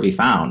just nowhere to be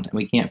found, and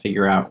we can't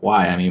figure out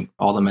why. I mean,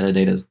 all the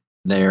metadata is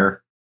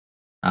there.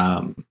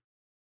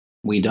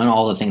 We've done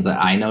all the things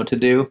that I know to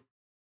do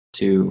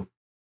to,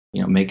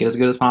 make it as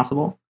good as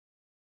possible.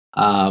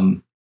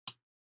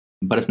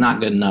 But it's not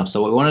good enough.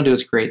 So what we want to do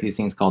is create these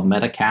things called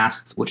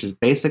metacasts, which is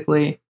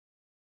basically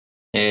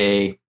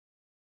a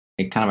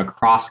kind of a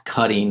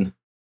cross-cutting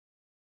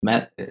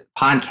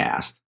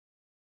podcast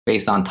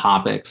based on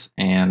topics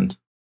and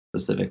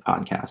specific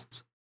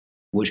podcasts,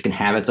 which can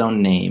have its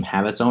own name,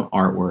 have its own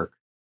artwork,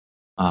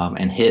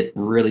 and hit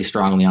really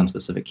strongly on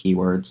specific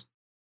keywords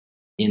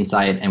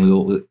inside.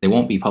 And they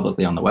won't be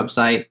publicly on the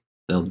website.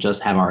 They'll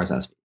just have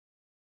RSS feed,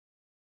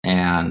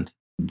 and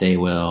they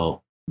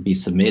will be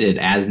submitted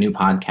as new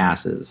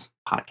podcasts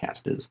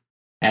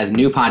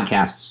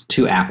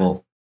to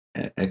Apple,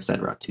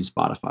 etc., to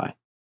Spotify.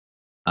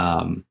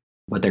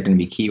 But they're going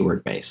to be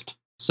keyword based.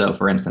 So,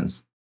 for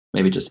instance,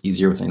 maybe just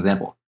easier with an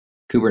example,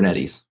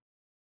 Kubernetes.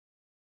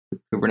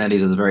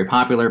 Kubernetes is very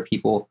popular.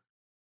 People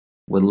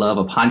would love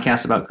a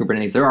podcast about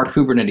Kubernetes. There are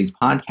Kubernetes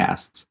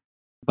podcasts,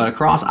 but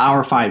across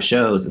our 5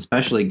 shows,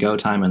 especially Go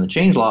Time and the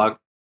Changelog,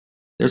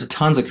 there's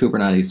tons of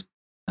Kubernetes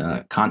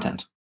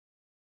content.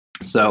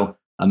 So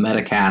a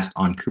metacast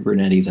on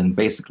Kubernetes and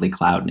basically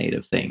cloud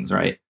native things,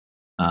 right?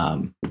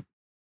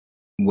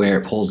 Where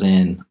it pulls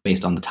in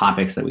based on the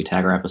topics that we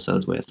tag our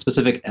episodes with,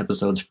 specific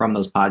episodes from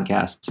those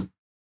podcasts,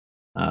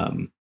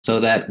 so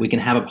that we can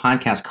have a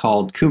podcast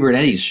called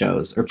Kubernetes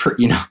shows, or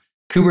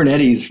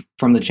Kubernetes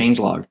from the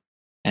Changelog,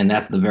 and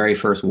that's the very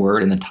first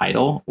word in the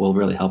title will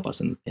really help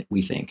us,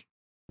 we think,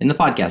 in the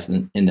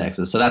podcast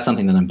indexes. So that's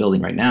something that I'm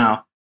building right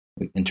now.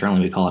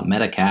 Internally, we call it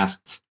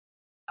metacasts.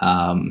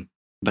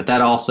 But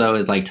that also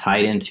is like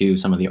tied into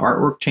some of the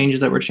artwork changes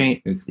that we're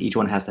changing. Each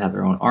one has to have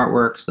their own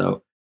artwork.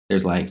 So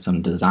there's like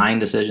some design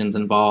decisions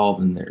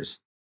involved, and there's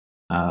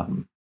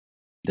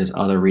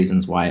other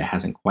reasons why it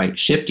hasn't quite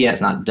shipped yet.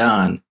 It's not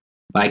done,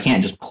 but I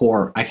can't just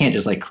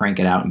like crank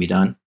it out and be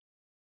done.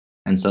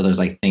 And so there's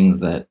like things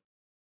that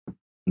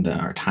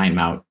are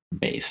timeout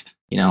based,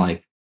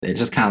 like they're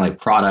just kind of like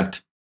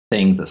product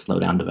things that slow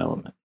down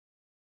development.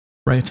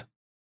 Right. A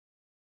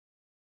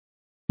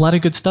lot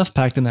of good stuff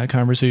packed in that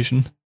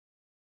conversation.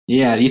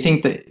 Yeah. Do you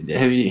think that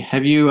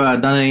have you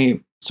done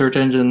any search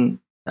engine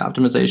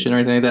optimization or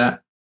anything like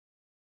that?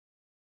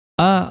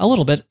 A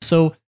little bit.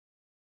 So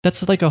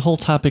that's like a whole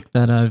topic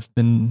that I've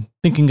been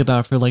thinking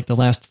about for like the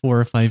last 4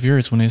 or 5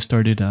 years when I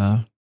started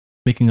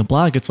making a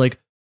blog. It's like,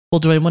 well,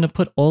 do I want to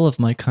put all of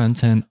my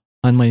content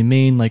on my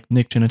main like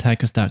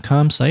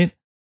nickjanetakis.com site?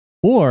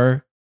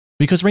 Or,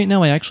 because right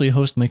now I actually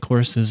host my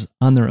courses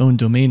on their own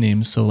domain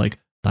names. So like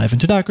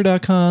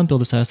diveintodocker.com,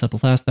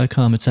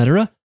 buildasaasappleplas.com,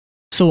 etc.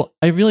 So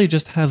I really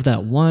just have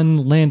that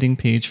one landing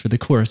page for the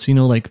course,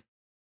 like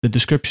the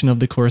description of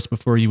the course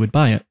before you would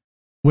buy it.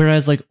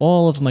 Whereas like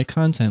all of my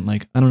content,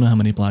 like I don't know how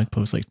many blog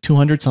posts, like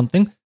 200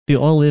 something, they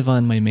all live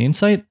on my main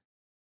site.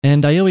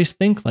 And I always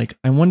think like,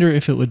 I wonder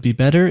if it would be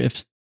better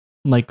if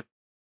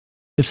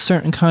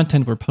certain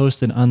content were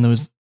posted on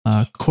those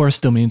course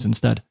domains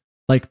instead,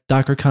 like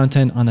Docker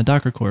content on the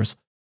Docker course.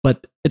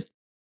 But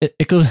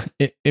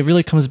it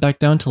really comes back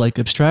down to like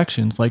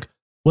abstractions. Like,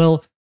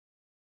 well,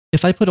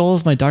 if I put all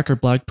of my Docker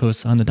blog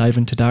posts on the Dive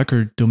into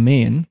Docker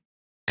domain,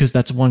 because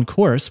that's one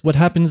course, what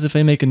happens if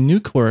I make a new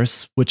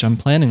course, which I'm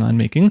planning on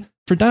making,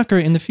 for Docker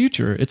in the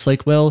future? It's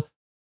like, well,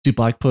 do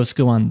blog posts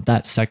go on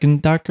that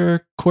second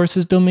Docker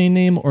course's domain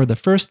name or the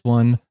first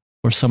one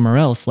or somewhere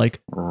else? Like,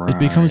 It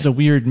becomes a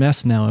weird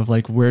mess now of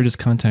like, where does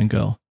content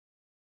go?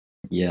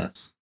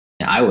 Yes.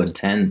 I would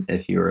tend,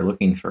 if you were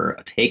looking for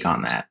a take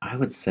on that, I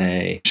would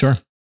say, sure.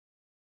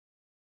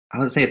 I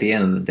would say at the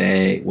end of the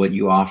day, what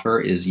you offer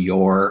is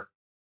your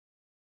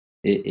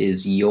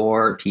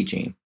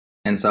teaching.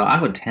 And so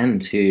I would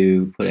tend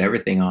to put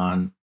everything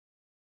on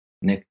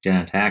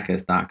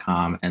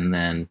nickjanetakis.com and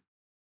then,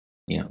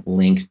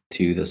 link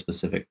to the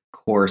specific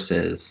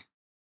courses.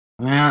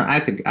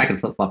 I could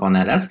flip-flop on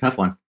that. That's a tough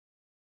one.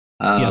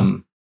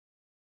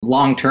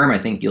 Long term, I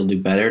think you'll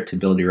do better to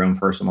build your own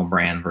personal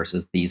brand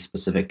versus these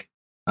specific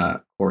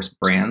course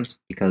brands,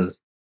 because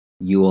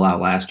you will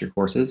outlast your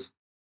courses,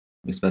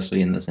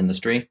 especially in this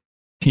industry.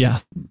 Yeah.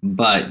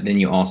 But then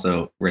you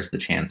also risk the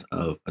chance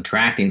of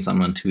attracting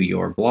someone to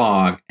your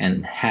blog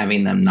and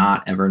having them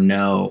not ever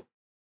know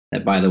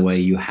that, by the way,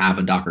 you have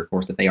a Docker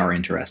course that they are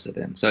interested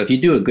in. So if you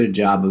do a good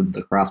job of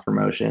the cross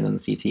promotion and the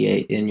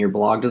CTA in your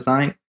blog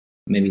design,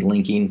 maybe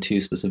linking to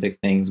specific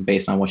things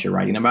based on what you're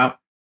writing about,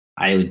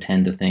 I would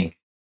tend to think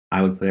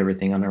I would put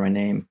everything under my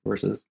name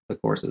versus the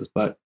courses.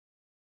 But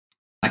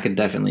I could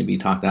definitely be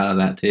talked out of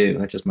that too.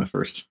 That's just my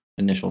first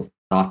initial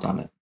thoughts on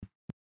it.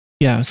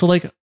 Yeah. So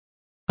like,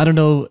 I don't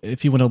know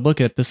if you want to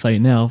look at the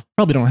site now,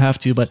 probably don't have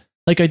to, but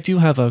like I do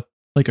have a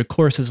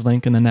courses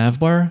link in the nav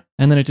bar,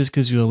 and then it just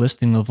gives you a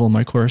listing of all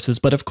my courses.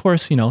 But of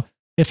course,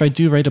 if I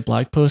do write a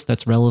blog post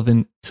that's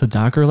relevant to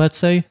Docker, let's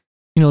say,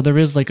 there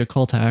is like a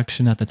call to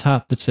action at the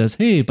top that says,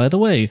 hey, by the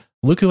way,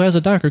 look who has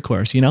a Docker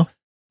course,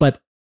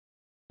 But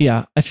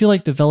yeah, I feel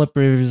like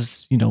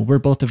developers, we're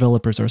both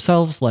developers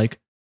ourselves. Like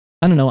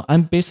I don't know,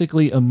 I'm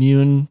basically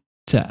immune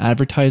to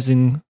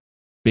advertising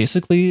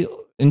basically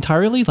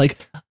entirely. Like,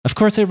 of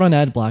course I run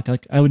ad block.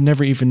 Like, I would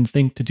never even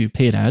think to do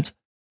paid ads,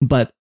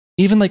 but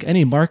even like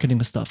any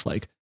marketing stuff,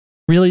 like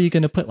really you're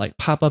going to put like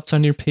pop-ups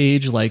on your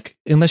page, like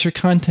unless your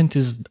content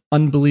is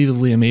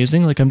unbelievably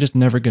amazing, like I'm just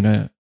never going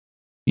to,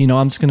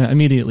 I'm just going to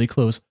immediately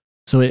close.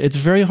 So it's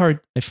very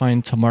hard, I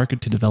find, to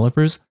market to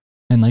developers.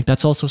 And like,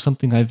 that's also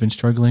something I've been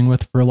struggling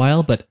with for a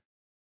while, but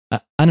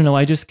I don't know.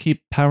 I just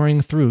keep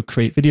powering through,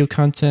 create video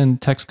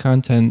content, text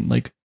content.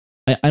 Like,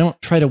 I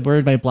don't try to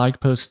word my blog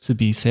posts to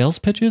be sales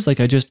pitches. Like,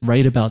 I just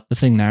write about the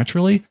thing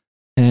naturally.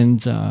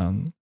 And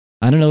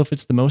I don't know if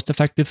it's the most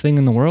effective thing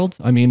in the world.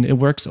 I mean, it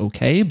works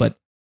okay, but,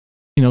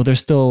 there's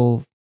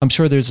still, I'm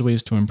sure there's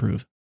ways to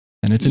improve.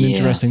 And it's an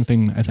interesting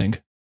thing, I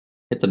think.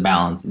 It's a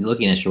balance.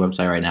 Looking at your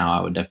website right now,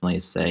 I would definitely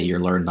say your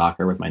Learn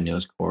Docker with my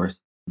newest course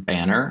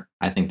banner.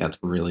 I think that's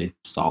really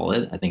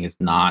solid. I think it's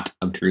not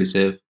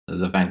obtrusive.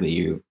 The fact that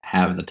you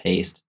have the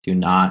taste to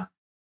not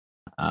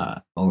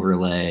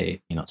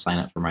overlay, sign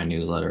up for my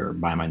newsletter or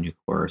buy my new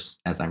course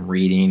as I'm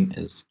reading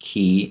is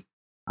key.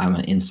 I'm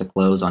an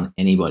insta-close on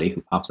anybody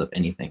who pops up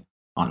anything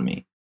on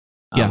me,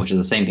 which is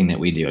the same thing that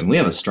we do. And we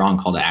have a strong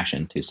call to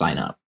action to sign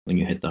up. When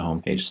you hit the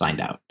homepage,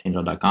 signed out,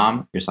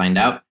 changelog.com, if you're signed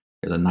out,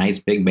 there's a nice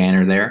big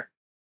banner there.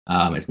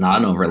 It's not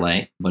an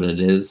overlay, but it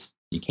is,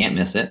 you can't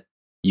miss it.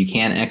 You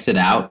can exit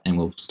out and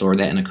we'll store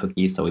that in a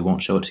cookie so we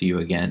won't show it to you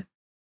again.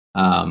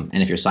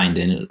 And if you're signed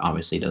in, it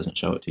obviously doesn't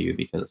show it to you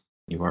because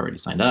you've already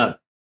signed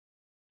up.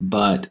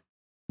 But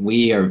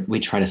we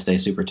try to stay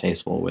super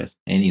tasteful with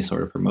any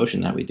sort of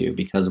promotion that we do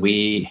because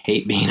we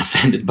hate being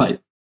offended by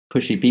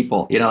pushy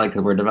people, like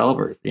we're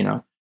developers,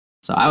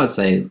 So I'd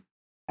say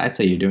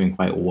you're doing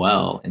quite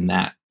well in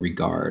that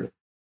regard.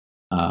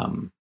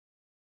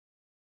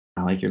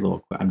 I like your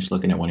little, I'm just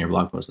looking at one of your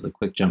blog posts. The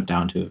quick jump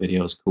down to a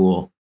video is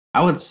cool.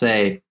 I would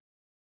say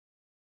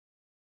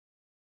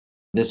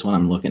this one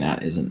I'm looking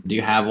at isn't, do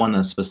you have one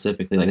that's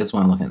specifically, like this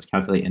one I'm looking at is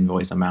calculate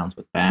invoice amounts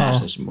with Bash.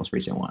 This is the most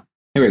recent one.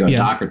 Here we go,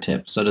 Docker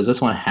tips. So does this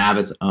one have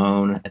its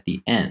own at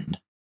the end?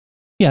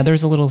 Yeah,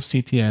 there's a little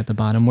CTA at the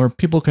bottom where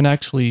people can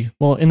actually,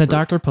 in the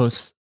Docker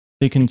posts,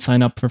 they can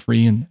sign up for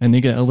free and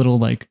they get a little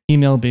like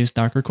email-based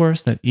Docker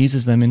course that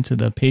eases them into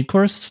the paid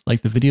course,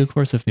 like the video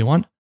course if they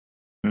want.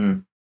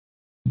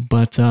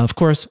 But of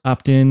course,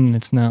 opt in.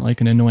 It's not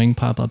like an annoying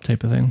pop-up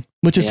type of thing,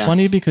 which is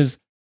funny because,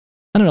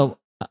 I don't know,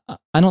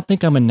 I don't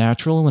think I'm a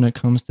natural when it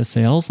comes to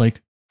sales.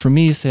 Like for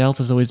me, sales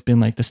has always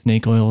been like the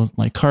snake oil,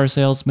 like car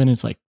salesman.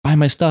 It's like, buy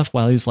my stuff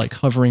while he's like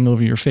hovering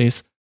over your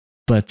face.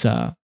 But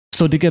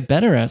so to get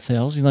better at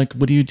sales, you're like,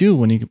 what do you do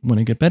when you want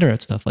to get better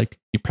at stuff? Like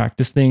you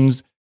practice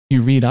things,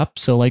 you read up.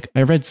 So like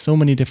I read so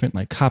many different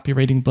like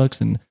copywriting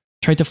books and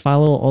tried to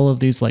follow all of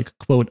these like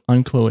quote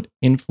unquote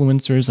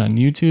influencers on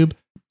YouTube.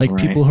 Like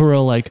people who are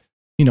like,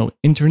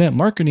 internet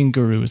marketing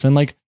gurus and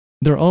like,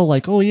 they're all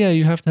like, oh yeah,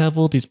 you have to have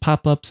all these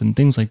pop-ups and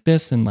things like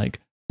this. And like,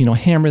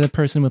 hammer the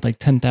person with like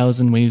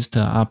 10,000 ways to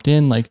opt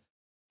in. Like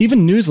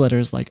even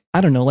newsletters, like,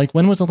 I don't know, like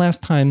when was the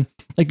last time,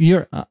 like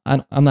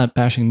I'm not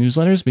bashing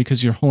newsletters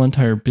because your whole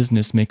entire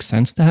business makes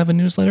sense to have a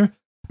newsletter.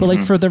 But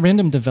like for the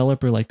random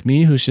developer like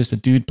me, who's just a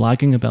dude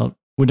blogging about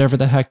whatever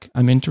the heck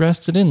I'm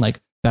interested in, like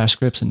Bash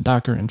scripts and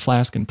Docker and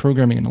Flask and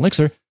programming and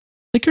Elixir,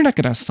 like you're not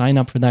going to sign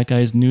up for that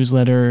guy's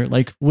newsletter.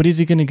 Like what is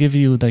he going to give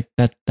you like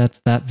that's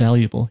that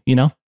valuable,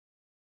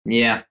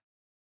 Yeah,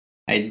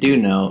 I do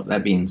know.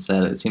 That being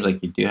said, it seems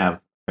like you do have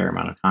a fair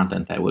amount of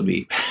content that would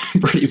be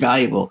pretty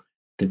valuable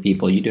to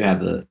people. You do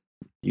have the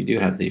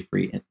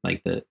free,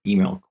 like the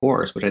email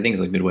course, which I think is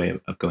a good way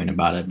of going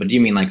about it. But do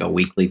you mean like a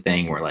weekly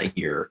thing where like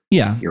you're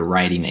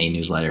writing a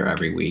newsletter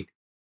every week?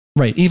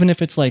 Right. Even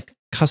if it's like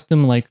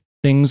custom like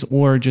things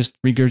or just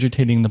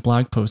regurgitating the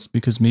blog posts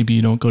because maybe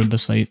you don't go to the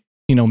site,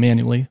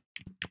 manually.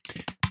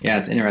 Yeah,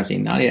 it's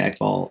interesting. Nadia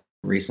Ekbal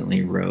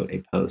recently wrote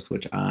a post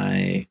which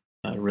I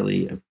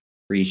really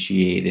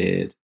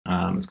appreciated.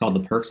 It's called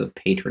The Perks of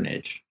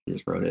Patronage. She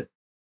just wrote it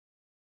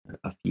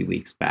a few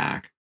weeks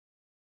back.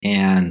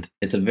 And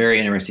it's a very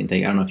interesting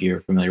thing. I don't know if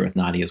you're familiar with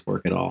Nadia's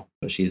work at all,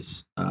 but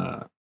she's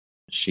a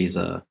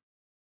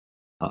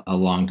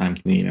longtime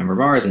community member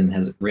of ours and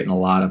has written a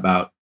lot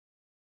about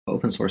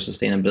open source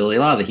sustainability, a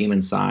lot of the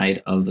human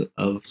side of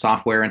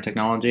software and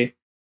technology.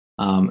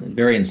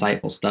 Very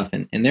insightful stuff.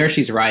 And there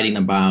she's writing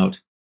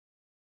about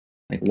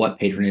like what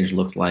patronage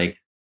looks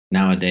like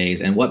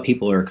nowadays and what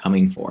people are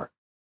coming for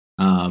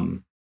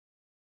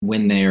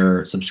when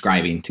they're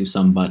subscribing to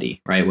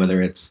somebody, right?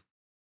 Whether it's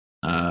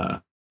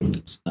a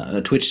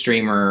Twitch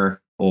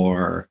streamer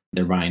or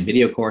they're buying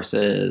video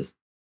courses.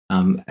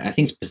 I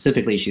think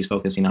specifically she's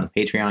focusing on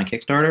Patreon and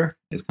Kickstarter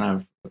is kind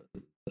of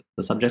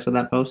the subjects of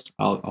that post.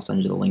 I'll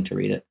send you the link to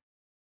read it.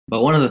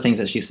 But one of the things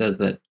that she says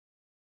that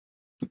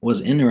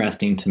was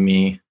interesting to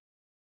me,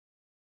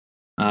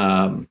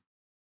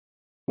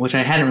 which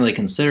I hadn't really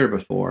considered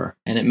before,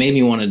 and it made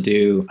me want to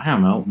do, I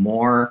don't know,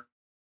 more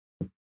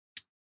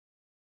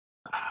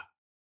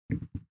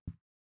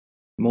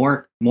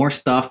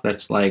stuff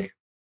that's like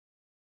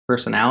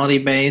personality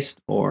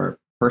based or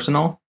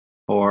personal.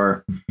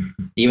 or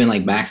even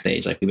like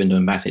Backstage. Like we've been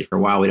doing Backstage for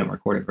a while. We don't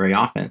record it very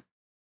often,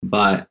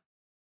 but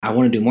I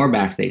want to do more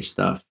Backstage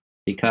stuff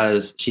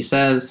because she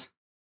says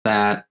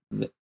that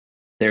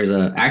there's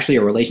actually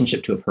a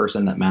relationship to a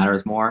person that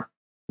matters more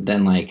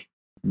than like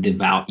the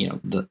value,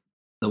 the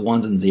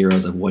ones and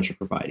zeros of what you're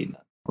providing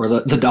them, or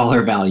the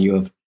dollar value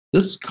of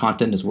this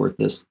content is worth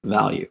this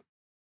value.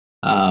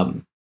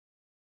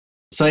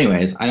 So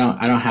anyways, I don't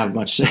have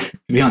much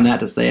beyond that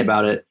to say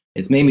about it.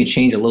 It's made me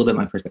change a little bit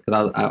my perspective,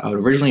 because I would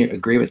originally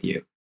agree with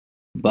you,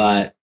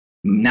 but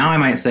now I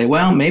might say,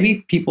 well,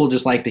 maybe people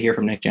just like to hear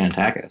from Nick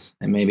Janetakis,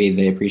 and maybe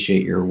they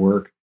appreciate your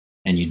work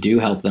and you do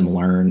help them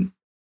learn,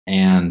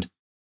 and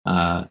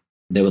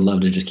they would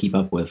love to just keep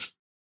up with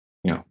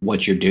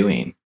what you're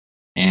doing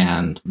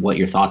and what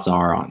your thoughts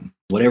are on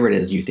whatever it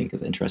is you think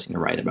is interesting to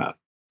write about.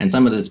 And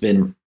some of this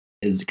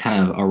is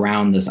kind of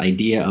around this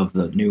idea of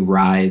the new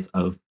rise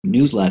of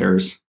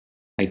newsletters,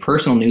 like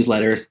personal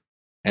newsletters,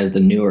 as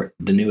the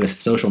newest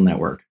social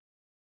network,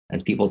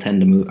 as people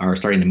are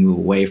starting to move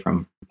away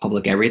from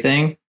public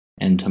everything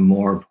and to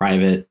more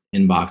private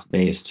inbox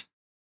based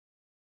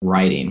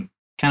writing,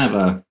 kind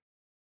of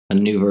a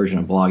new version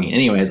of blogging.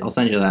 Anyways, I'll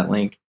send you that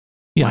link.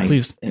 Yeah,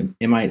 please.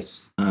 It might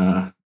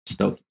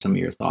stoke some of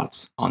your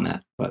thoughts on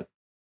that, but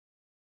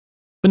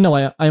no,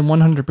 I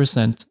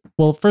 100%.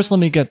 Well, first let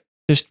me get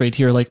this straight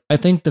here. Like, I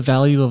think the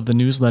value of the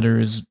newsletter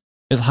is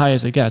as high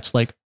as it gets.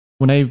 Like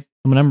when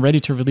I'm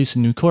ready to release a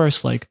new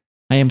course, like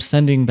I am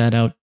sending that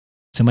out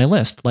to my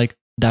list. Like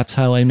that's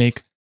how I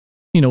make,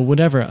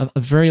 whatever, a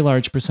very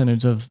large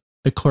percentage of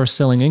the course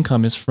selling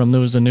income is from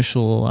those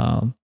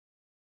initial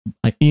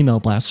like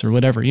email blasts or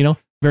whatever,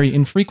 very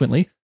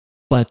infrequently.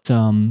 But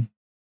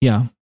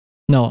yeah,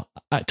 no,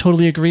 I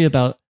totally agree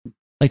about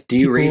like. Do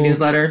you read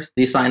newsletters?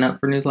 Do you sign up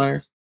for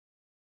newsletters?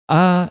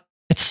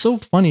 It's so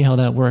funny how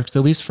that works,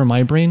 at least for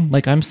my brain.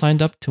 Like I'm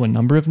signed up to a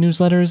number of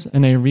newsletters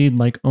and I read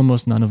like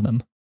almost none of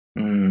them.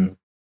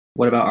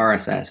 What about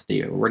RSS?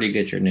 Where do you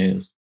get your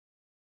news?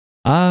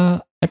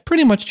 I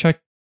pretty much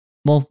check.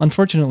 Well,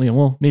 unfortunately,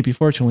 maybe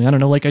fortunately, I don't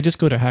know. Like I just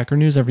go to Hacker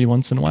News every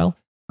once in a while.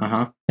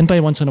 And by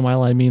once in a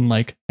while, I mean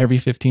like every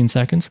 15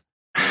 seconds.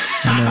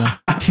 And,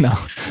 no,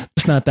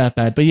 it's not that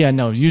bad. But yeah,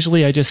 no,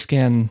 usually I just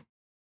scan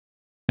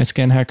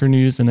Hacker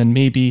News and then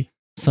maybe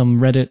some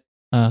Reddit,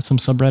 some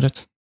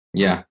subreddits.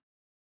 Yeah.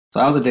 So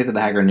I was addicted to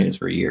Hacker News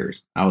for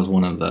years. I was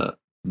one of the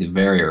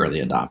very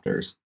early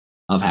adopters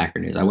of Hacker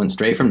News. I went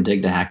straight from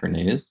Dig to Hacker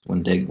News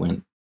when Dig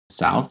went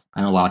south.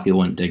 I know a lot of people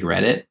went Dig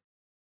Reddit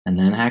and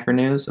then Hacker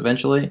News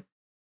eventually.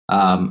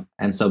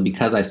 And so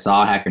because I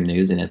saw Hacker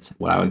News and it's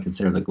what I would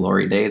consider the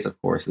glory days, of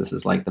course, this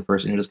is like the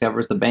person who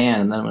discovers the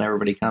band. And then when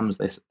everybody comes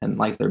and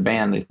likes their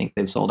band, they think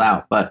they've sold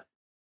out. But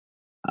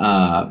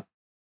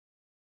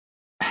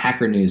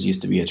Hacker News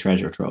used to be a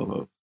treasure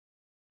trove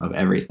of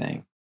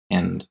everything.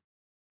 And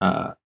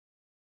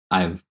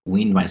I've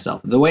weaned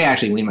myself. The way I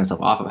actually weaned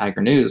myself off of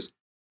Hacker News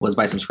was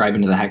by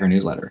subscribing to the Hacker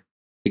newsletter,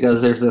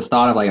 because there's this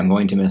thought of like, I'm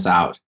going to miss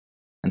out.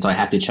 And so I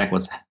have to check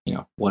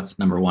what's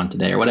number one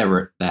today or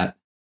whatever that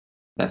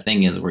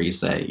thing is where you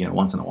say,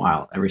 once in a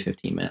while, every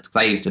 15 minutes. Because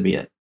I used to be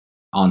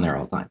on there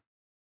all the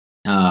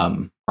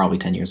time. Probably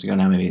 10 years ago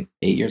now, maybe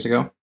 8 years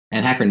ago.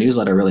 And Hacker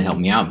Newsletter really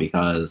helped me out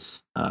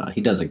because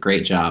he does a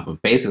great job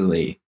of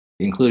basically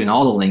including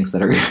all the links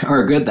that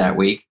are good that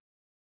week.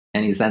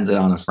 And he sends it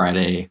on a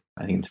Friday.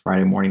 I think it's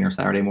Friday morning or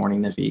Saturday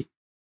morning if he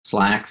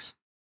slacks.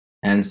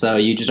 And so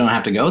you just don't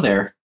have to go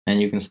there,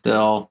 and you can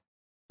still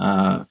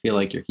feel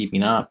like you're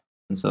keeping up.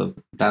 And so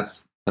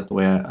that's the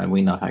way I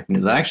weaned off Hacker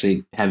News. I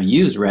actually have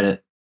used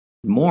Reddit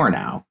more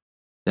now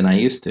than I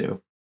used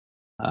to.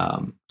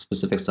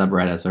 Specific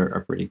subreddits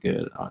are pretty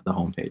good. The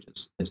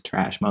homepage is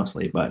trash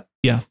mostly, but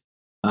yeah.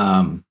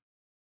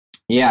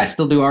 I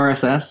still do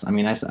RSS. I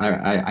mean,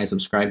 I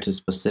subscribe to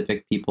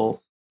specific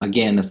people.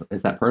 Again,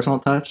 it's that personal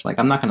touch. Like,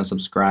 I'm not going to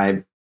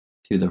subscribe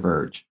to The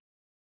Verge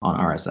on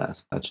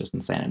RSS. That's just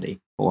insanity.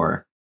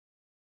 Or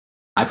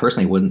I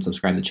personally wouldn't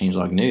subscribe to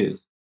Changelog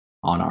News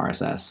on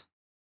RSS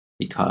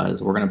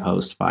because we're going to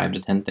post 5 to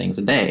 10 things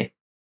a day.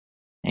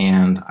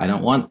 And I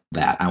don't want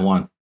that. I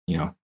want to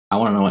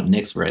know what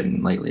Nick's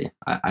written lately.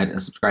 I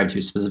subscribe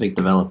to specific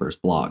developers'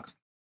 blogs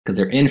because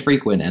they're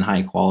infrequent and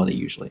high quality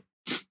usually.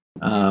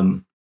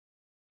 But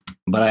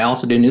I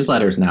also do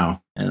newsletters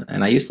now.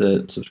 And I used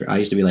to subscribe. I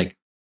used to be like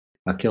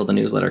a kill the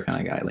newsletter kind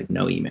of guy, like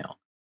no email.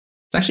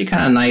 It's actually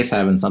kind of nice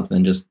having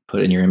something just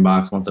put in your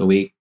inbox once a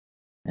week.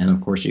 And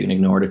of course you can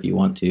ignore it if you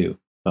want to,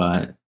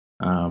 but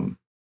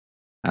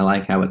I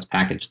like how it's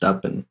packaged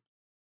up and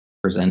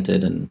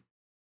presented, and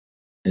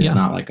it's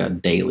not like a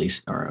daily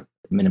or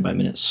a minute by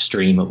minute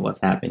stream of what's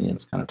happening.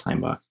 It's kind of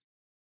time boxed.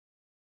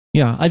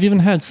 Yeah, I've even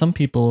had some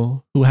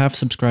people who have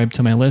subscribed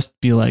to my list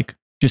be like,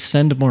 just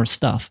send more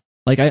stuff.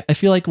 Like I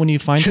feel like when you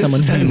find Just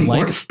someone who you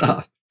more like,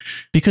 stuff.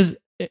 because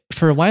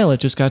for a while it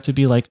just got to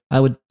be like I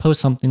would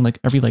post something like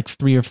every like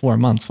 3 or 4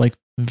 months, like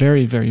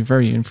very, very,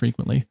 very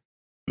infrequently.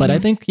 But I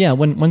think,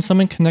 when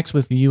someone connects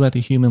with you at the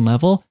human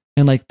level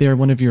and like they're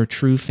one of your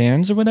true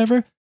fans or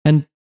whatever,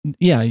 and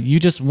you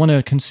just want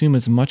to consume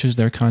as much as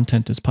their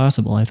content as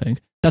possible, I think.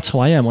 that's how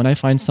I am. When I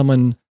find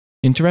someone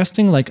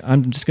interesting, like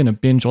I'm just gonna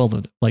binge all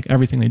the like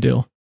everything they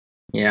do.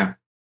 Yeah.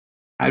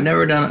 I've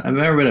never been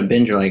a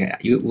binger.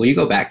 Like, will you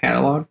go back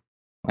catalog?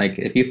 Like,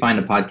 if you find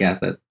a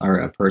podcast or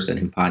a person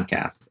who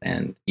podcasts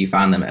and you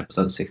found them at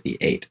episode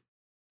 68,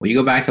 will you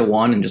go back to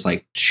one and just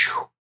like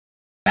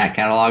back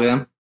catalog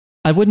them?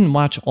 I wouldn't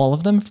watch all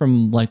of them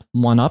from like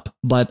one up,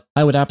 but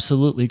I would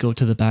absolutely go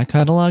to the back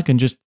catalog and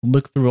just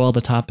look through all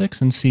the topics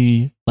and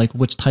see like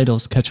which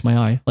titles catch my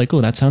eye. Like,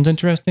 oh, that sounds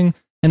interesting.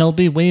 And I'll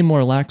be way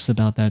more lax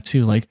about that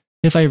too. Like,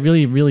 if I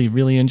really, really,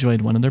 really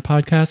enjoyed one of their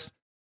podcasts,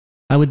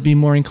 I would be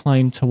more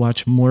inclined to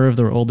watch more of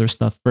their older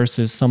stuff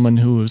versus someone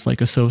who was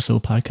like a so-so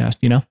podcast,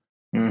 you know?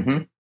 Mm-hmm.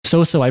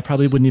 So I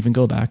probably wouldn't even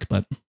go back,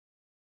 but...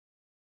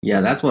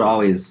 Yeah, that's what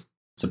always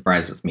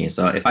surprises me.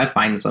 So if I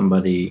find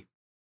somebody,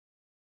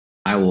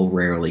 I will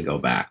rarely go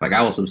back. Like,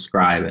 I will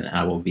subscribe and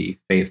I will be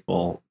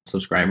faithful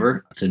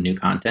subscriber to new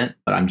content,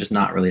 but I'm just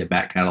not really a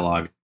back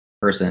catalog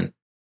person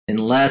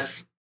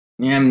unless,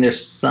 I mean,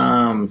 there's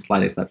some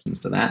slight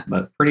exceptions to that,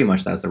 but pretty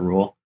much that's a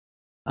rule.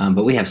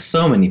 But we have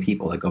so many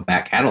people that go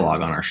back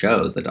catalog on our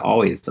shows that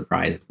always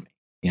surprises me.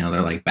 You know,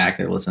 they're like back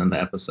there listening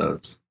to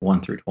episodes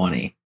 1 through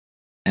 20.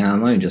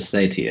 And let me just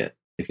say to you,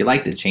 if you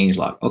like the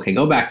changelog, okay,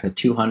 go back to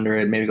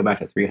 200, maybe go back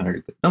to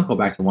 300. Don't go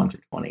back to 1 through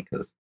 20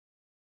 because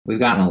we've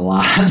gotten a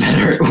lot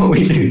better at what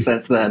we do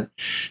since then.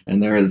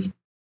 And there is,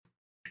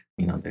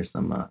 you know, there's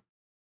some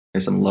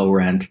lower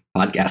end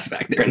podcasts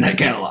back there in that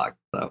catalog.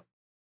 So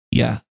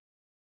yeah,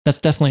 that's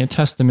definitely a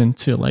testament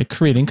to like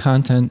creating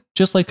content,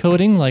 just like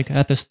coding. Like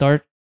at the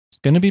start, it's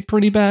going to be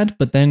pretty bad,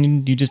 but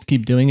then you just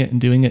keep doing it and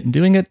doing it and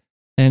doing it.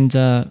 And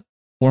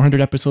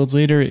 400 episodes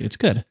later, it's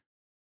good.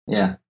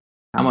 Yeah.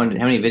 How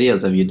many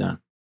videos have you done?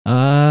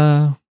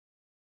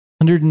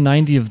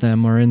 190 of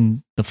them are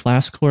in the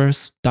Flask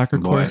course. Docker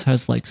course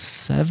has like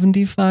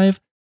 75.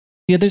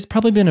 Yeah, there's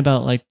probably been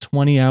about like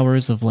 20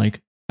 hours of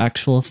like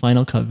actual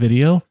Final Cut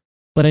video.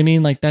 But I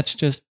mean, like that's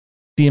just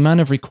the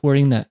amount of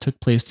recording that took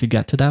place to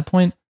get to that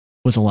point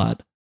was a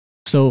lot.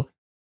 So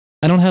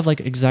I don't have like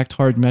exact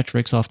hard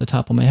metrics off the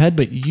top of my head,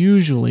 but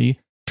usually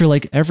for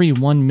like every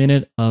 1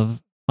 minute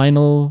of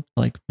final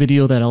like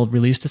video that I'll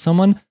release to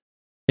someone,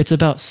 it's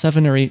about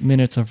 7 or 8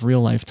 minutes of real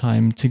life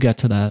time to get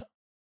to that.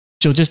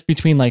 So just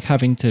between like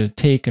having to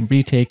take and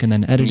retake and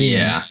then editing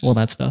and all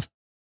that stuff.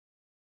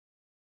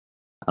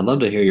 I'd love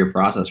to hear your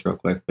process real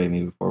quick,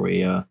 maybe before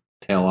we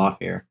tail off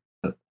here.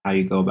 How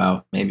you go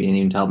about, maybe, and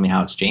even tell me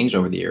how it's changed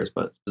over the years,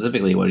 but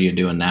specifically, what are you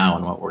doing now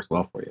and what works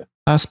well for you?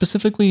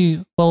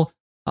 Specifically, well,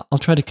 I'll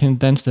try to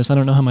condense this. I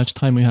don't know how much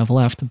time we have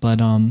left,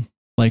 but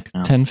like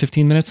 10,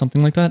 15 minutes,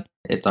 something like that.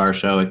 It's our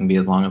show. It can be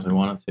as long as we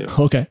want it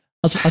to. Okay.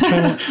 I'll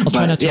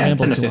try not to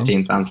ramble 10 to too 15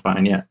 long. sounds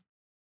fine, yeah.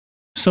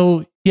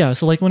 So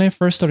like when I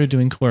first started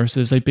doing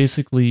courses, I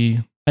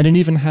didn't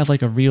even have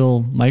like a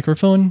real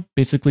microphone.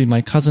 Basically,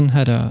 my cousin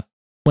had a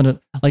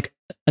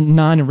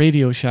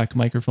non-Radio Shack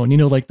microphone, you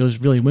know, like those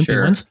really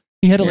wimpy ones.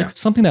 He had like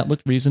something that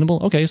looked reasonable.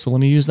 Okay, so let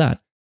me use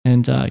that.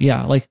 And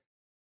like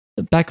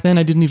back then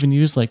I didn't even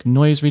use like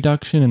noise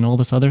reduction and all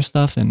this other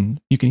stuff.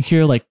 And you can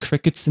hear like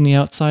crickets in the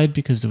outside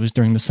because it was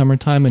during the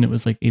summertime and it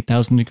was like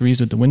 8,000 degrees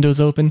with the windows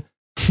open.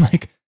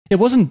 Like it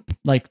wasn't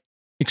like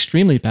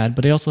extremely bad,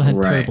 but I also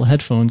had terrible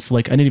headphones. So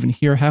like I didn't even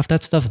hear half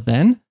that stuff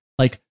then.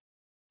 Like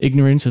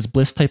ignorance is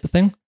bliss type of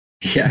thing.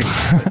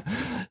 Yeah.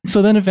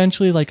 So then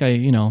eventually, like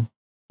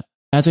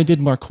as I did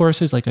more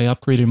courses, like I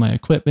upgraded my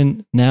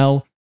equipment.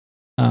 Now,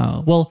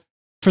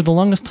 for the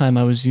longest time,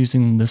 I was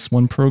using this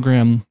one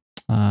program,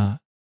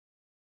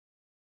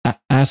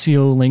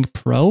 ASIO Link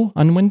Pro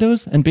on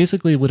Windows. And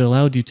basically what it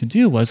allowed you to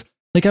do was,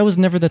 like, I was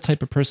never the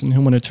type of person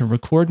who wanted to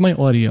record my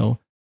audio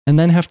and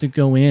then have to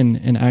go in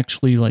and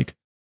actually like,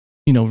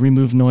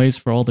 remove noise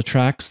for all the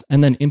tracks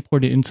and then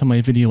import it into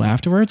my video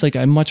afterwards. Like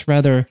I much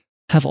rather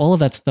have all of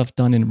that stuff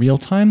done in real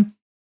time,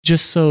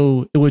 just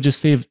so it would just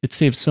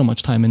save so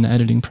much time in the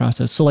editing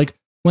process. So like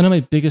one of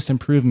my biggest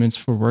improvements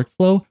for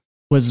workflow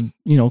was,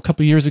 a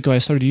couple of years ago, I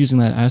started using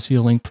that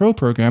ASIO Link Pro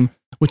program,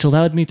 which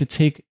allowed me to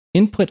take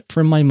input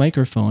from my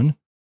microphone,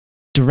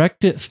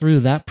 direct it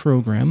through that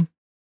program,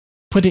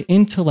 put it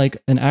into like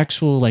an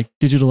actual like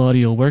digital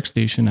audio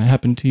workstation. I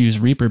happened to use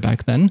Reaper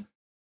back then,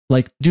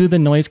 like do the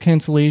noise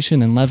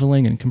cancellation and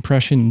leveling and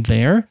compression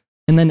there,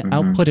 and then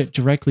output it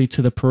directly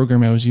to the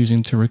program I was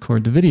using to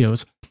record the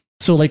videos.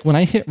 So like when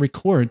I hit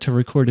record to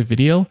record a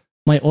video,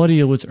 my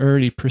audio was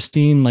already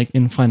pristine, like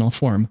in final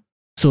form.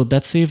 So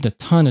that saved a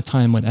ton of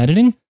time with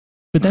editing.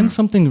 But then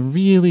something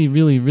really,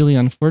 really, really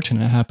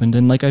unfortunate happened.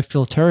 And like I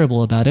feel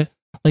terrible about it.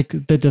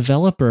 Like the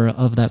developer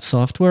of that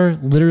software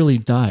literally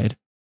died.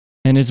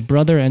 And his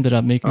brother ended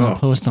up making a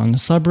post on the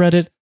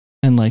subreddit.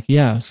 And like,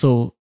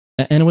 so,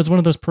 and it was one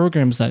of those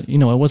programs that, it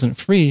wasn't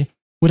free,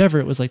 whatever,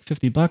 it was like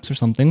 $50 or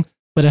something,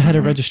 but it had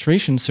a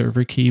registration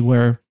server key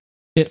where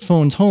it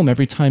phones home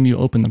every time you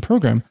open the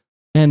program.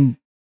 And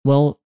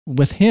well,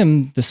 with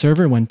him, the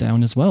server went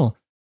down as well.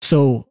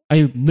 So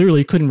I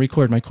literally couldn't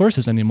record my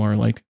courses anymore.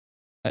 Like,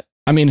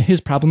 I mean,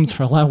 his problems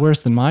are a lot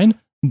worse than mine,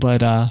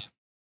 but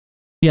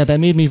yeah, that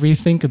made me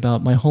rethink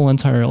about my whole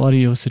entire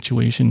audio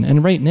situation.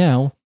 And right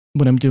now,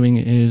 what I'm doing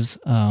is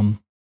I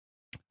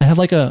have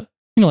like a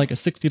like a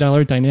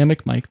 $60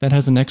 dynamic mic that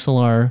has an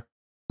XLR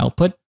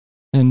output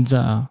and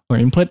or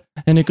input,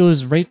 and it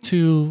goes right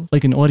to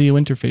like an audio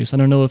interface. I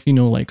don't know if you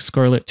know like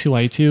Scarlett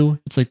 2i2.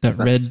 It's like that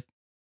red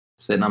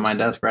sitting on my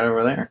desk right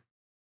over there.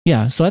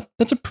 Yeah, so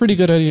that's a pretty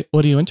good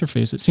audio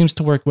interface. It seems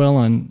to work well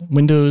on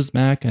Windows,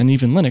 Mac, and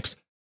even Linux.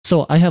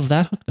 So I have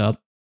that hooked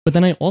up. But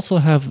then I also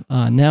have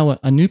now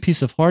a new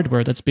piece of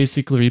hardware that's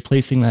basically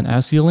replacing that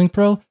ASIO-Link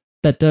Pro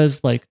that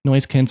does like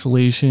noise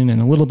cancellation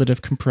and a little bit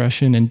of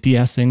compression and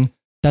de-essing.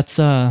 That's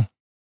the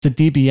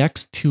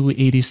DBX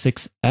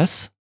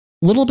 286S.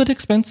 A little bit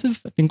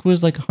expensive. I think it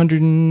was like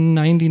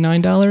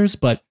 $199.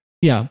 But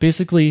yeah,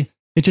 basically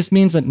it just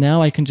means that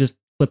now I can just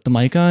flip the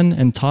mic on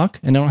and talk,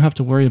 and I don't have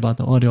to worry about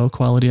the audio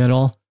quality at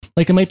all.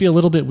 Like it might be a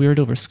little bit weird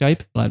over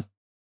Skype, but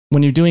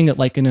when you're doing it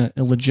like in a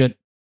legit,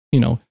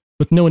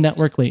 with no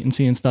network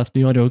latency and stuff,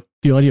 the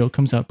audio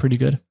comes out pretty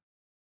good.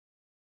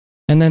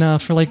 And then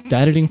for like the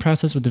editing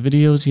process with the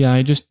videos, yeah,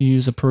 I just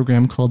use a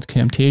program called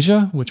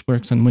Camtasia, which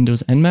works on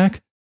Windows and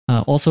Mac.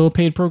 Also a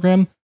paid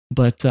program,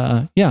 but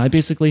yeah, I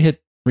basically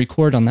hit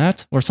record on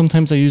that, or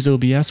sometimes I use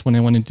OBS when I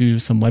want to do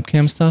some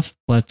webcam stuff.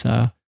 But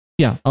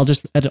yeah, I'll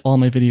just edit all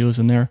my videos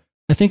in there.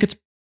 I think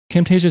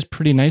Camtasia is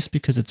pretty nice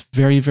because it's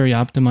very, very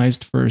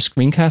optimized for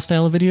screencast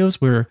style videos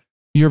where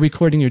you're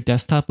recording your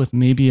desktop with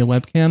maybe a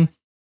webcam.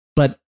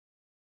 But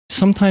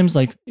sometimes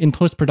like in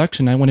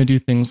post-production, I want to do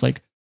things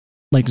like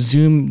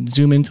zoom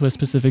into a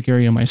specific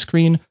area on my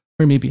screen,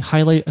 or maybe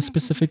highlight a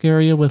specific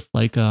area with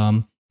like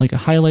a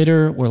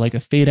highlighter or like a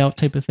fade out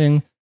type of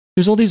thing.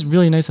 There's all these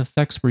really nice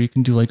effects where you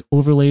can do like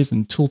overlays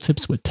and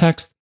tooltips with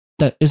text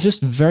that is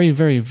just very,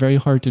 very, very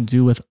hard to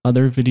do with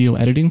other video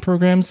editing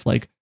programs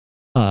like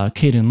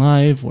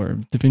Kdenlive or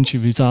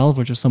DaVinci Resolve,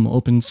 which are some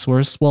open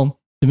source. Well,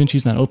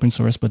 DaVinci's not open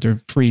source, but they're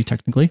free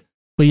technically.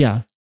 But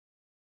yeah,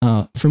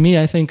 for me,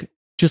 I think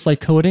just like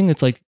coding,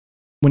 it's like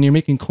when you're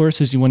making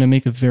courses, you want to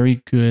make a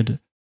very good,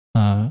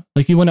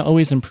 like you want to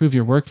always improve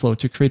your workflow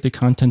to create the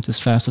content as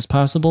fast as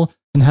possible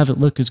and have it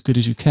look as good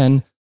as you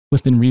can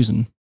within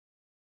reason.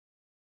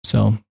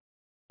 So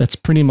that's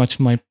pretty much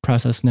my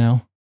process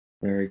now.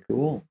 Very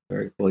cool.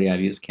 Very cool. Yeah,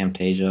 I've used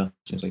Camtasia.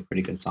 Seems like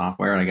pretty good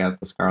software. I got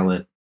the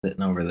Scarlett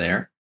sitting over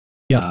there.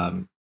 Yeah.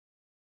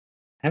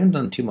 Haven't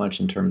done too much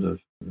in terms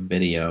of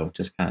video,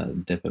 just kind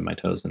of dipping my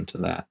toes into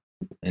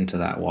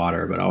that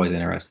water, but always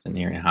interested in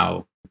hearing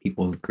how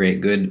people who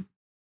create good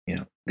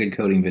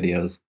coding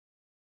videos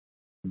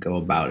go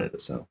about it.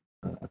 So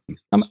that's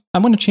useful. I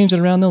want to change it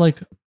around though. Like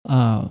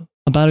I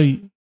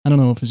don't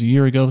know if it was a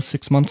year ago,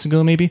 6 months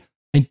ago, maybe.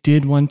 I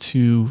did want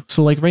to.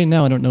 So like right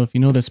now, I don't know if you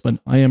know this, but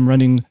I am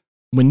running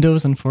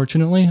Windows.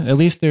 Unfortunately, at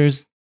least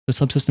there's the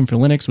subsystem for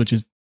Linux, which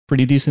is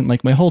pretty decent.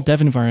 Like my whole dev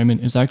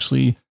environment is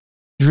actually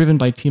driven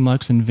by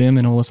Tmux and Vim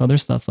and all this other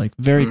stuff, like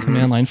very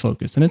command line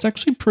focused, and it's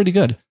actually pretty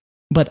good.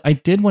 But I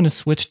did want to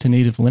switch to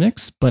native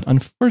Linux, but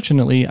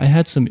unfortunately, I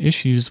had some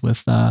issues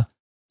with the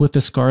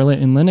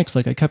Scarlett in Linux.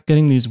 Like I kept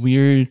getting these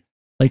weird,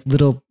 like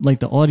little, like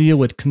the audio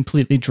would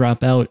completely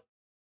drop out,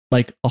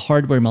 like a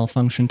hardware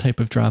malfunction type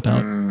of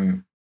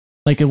dropout.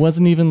 Like it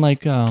wasn't even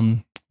like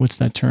what's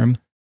that term?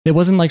 It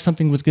wasn't like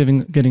something was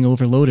getting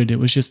overloaded. It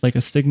was just like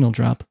a signal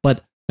drop.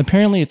 But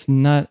apparently, it's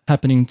not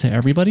happening to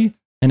everybody.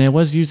 And I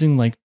was using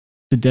like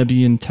the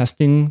Debian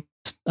testing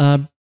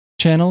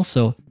channel,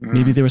 so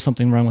maybe there was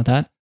something wrong with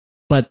that.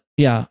 But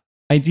yeah,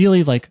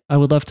 ideally, like I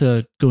would love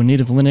to go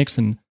native Linux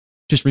and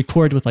just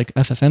record with like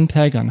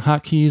FFmpeg on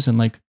hotkeys and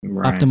like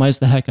optimize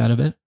the heck out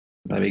of it.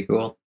 That'd be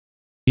cool.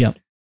 Yeah.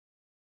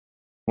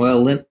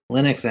 Well,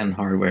 Linux and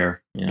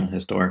hardware,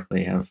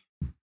 historically have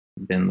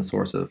been the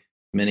source of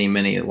many,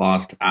 many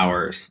lost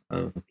hours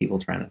of people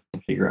trying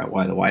to figure out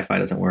why the Wi-Fi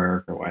doesn't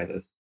work, or why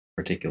this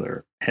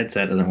particular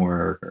headset doesn't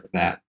work, or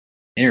that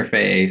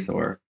interface,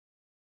 or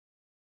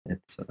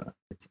it's.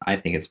 I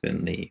think it's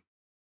been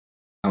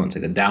I wouldn't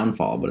say the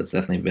downfall, but it's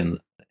definitely been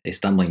a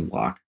stumbling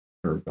block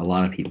for a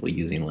lot of people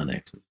using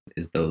Linux.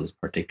 Is those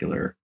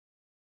particular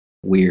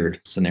weird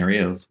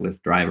scenarios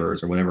with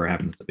drivers or whatever it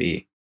happens to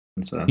be,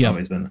 and so that's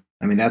always been.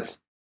 I mean, that's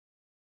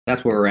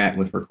where we're at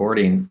with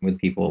recording with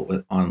people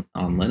on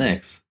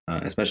Linux,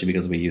 especially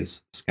because we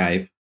use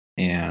Skype,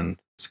 and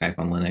Skype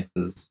on Linux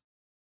is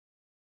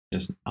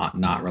just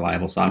not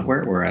reliable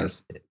software.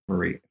 Whereas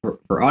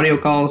for audio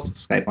calls,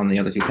 Skype on the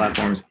other two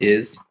platforms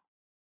is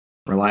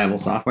reliable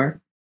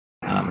software.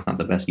 It's not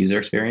the best user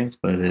experience,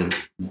 but it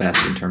is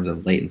best in terms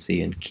of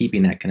latency and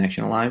keeping that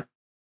connection alive.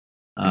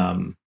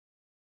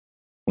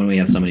 When we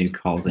have somebody who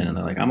calls in and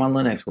they're like, I'm on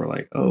Linux, we're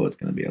like, oh, it's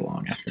going to be a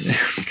long afternoon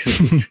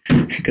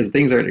because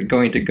things are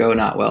going to go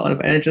not well.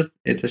 And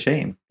it's a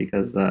shame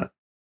because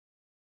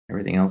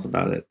everything else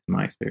about it, in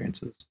my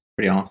experience, is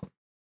pretty awesome.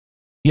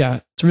 Yeah,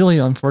 it's really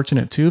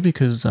unfortunate too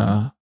because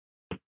I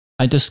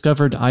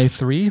discovered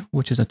i3,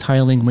 which is a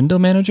tiling window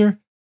manager.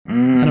 I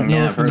don't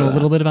know if you know a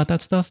little bit about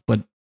that stuff,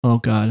 but oh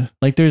God,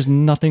 like there's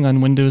nothing on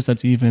Windows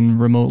that's even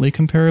remotely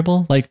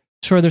comparable. Like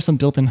sure, there's some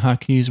built-in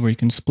hotkeys where you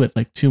can split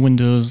like two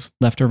windows,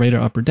 left or right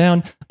or up or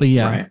down. But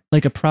yeah, Right.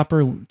 like a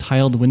proper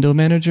tiled window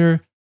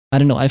manager, I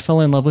don't know. I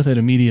fell in love with it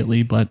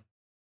immediately, but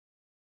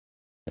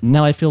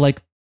now I feel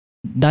like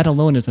that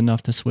alone is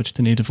enough to switch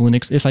to native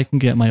Linux if I can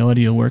get my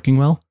audio working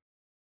well.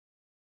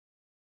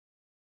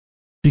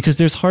 Because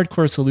there's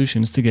hardcore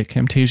solutions to get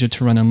Camtasia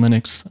to run on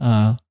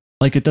Linux.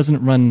 Like it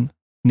doesn't run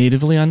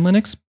natively on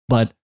Linux,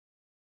 but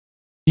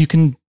you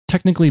can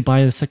technically buy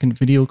a second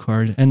video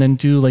card and then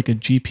do like a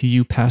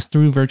GPU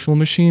pass-through virtual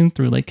machine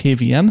through like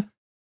KVM.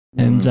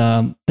 And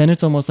then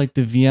it's almost like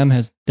the VM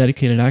has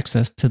dedicated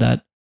access to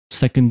that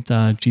second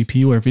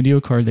GPU or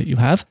video card that you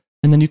have.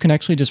 And then you can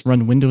actually just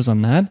run Windows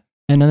on that.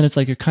 And then it's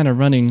like you're kind of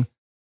running,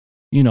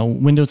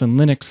 Windows and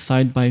Linux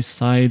side by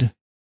side,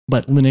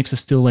 but Linux is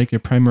still like your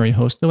primary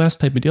host OS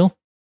type of deal.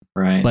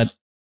 Right. But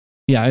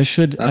yeah,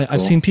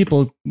 I've seen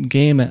people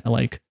game at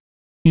like,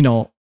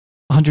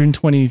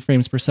 120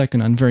 frames per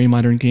second on very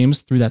modern games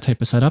through that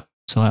type of setup.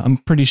 So I'm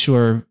pretty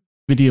sure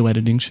video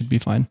editing should be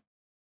fine.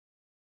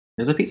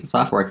 There's a piece of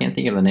software, I can't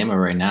think of the name of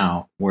it right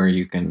now, where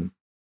you can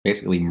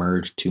basically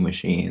merge two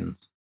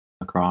machines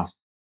across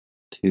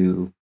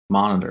two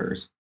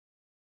monitors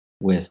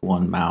with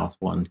one mouse,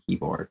 one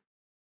keyboard.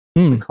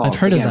 I've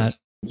heard of that.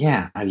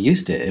 Yeah, I've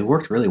used it. It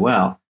worked really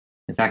well.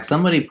 In fact,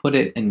 somebody put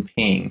it in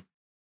Ping.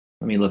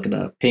 Let me look it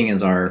up. Ping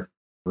is our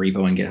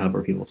repo in GitHub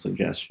where people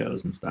suggest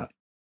shows and stuff.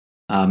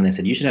 And they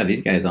said, you should have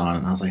these guys on.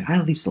 And I was like,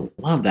 I used to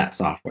love that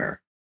software.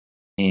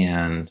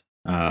 And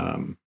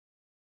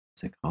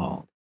what's it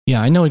called?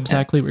 Yeah, I know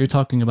exactly what you're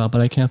talking about, but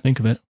I can't think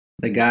of it.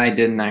 The guy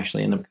didn't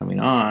actually end up coming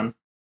on.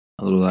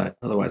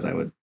 Otherwise, I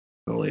would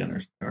totally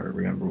understand or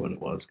remember what it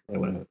was because I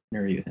would have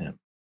interviewed him.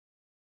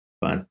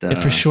 But it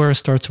for sure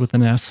starts with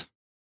an S.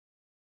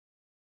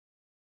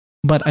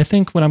 But I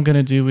think what I'm going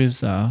to do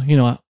is,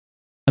 I'm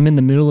in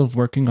the middle of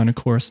working on a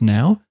course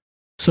now.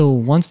 So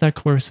once that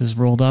course is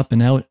rolled up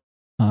and out,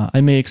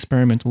 I may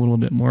experiment a little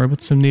bit more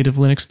with some native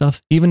Linux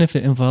stuff, even if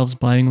it involves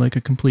buying like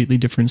a completely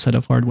different set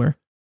of hardware.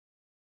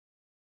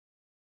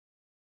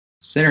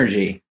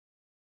 Synergy.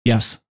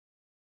 Yes.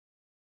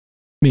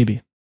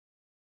 Maybe.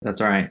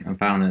 That's all right. I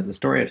found it. The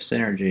story of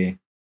Synergy.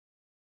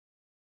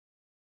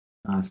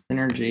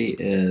 Synergy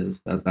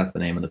is, that's the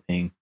name of the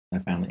ping. I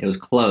found it. It was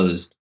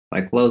closed. I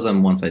close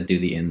them once I do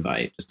the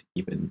invite just to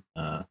keep it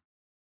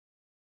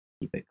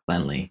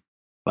cleanly.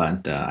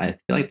 But I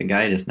feel like the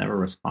guy just never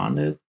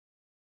responded.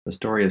 The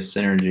story of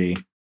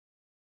Synergy.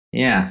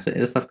 Yeah, so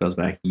this stuff goes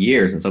back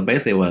years. And so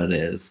basically what it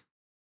is,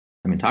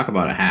 talk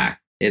about a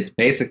hack. It's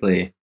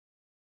basically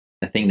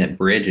a thing that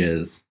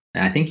bridges.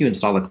 And I think you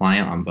install the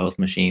client on both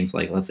machines.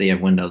 Like let's say you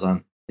have Windows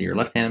on your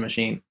left-handed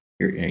machine,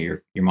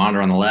 your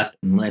monitor on the left,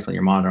 and Linux on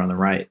your monitor on the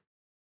right.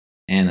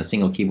 And a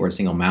single keyboard,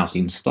 single mouse.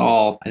 You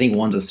install, I think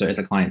one's it's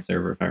a client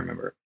server if I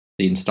remember.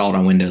 So you install it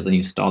on Windows, then you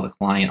install the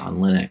client on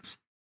Linux.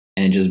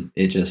 And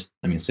it just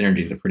Synergy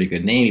is a pretty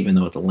good name, even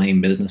though it's a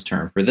lame business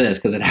term for this,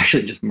 because it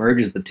actually just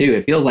merges the two.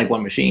 It feels like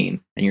one machine,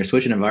 and you're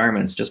switching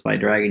environments just by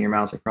dragging your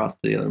mouse across to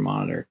the other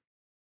monitor.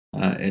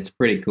 It's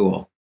pretty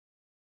cool.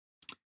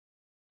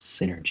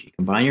 Synergy.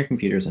 Combine your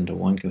computers into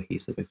one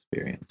cohesive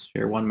experience.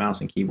 Share one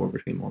mouse and keyboard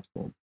between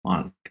multiple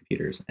on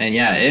computers. And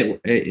yeah,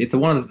 it's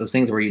one of those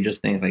things where you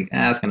just think like,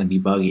 it's going to be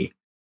buggy.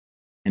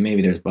 And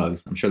maybe there's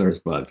bugs. I'm sure there's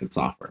bugs. It's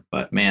software.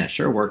 But man, it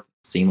sure worked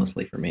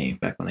seamlessly for me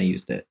back when I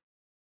used it.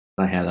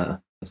 I had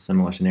a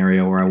similar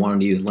scenario where I wanted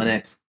to use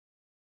Linux,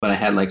 but I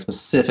had like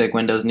specific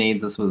Windows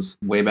needs. This was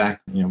way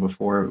back,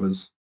 before it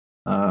was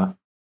before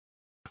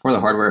the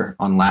hardware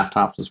on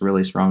laptops was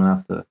really strong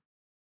enough to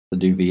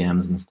do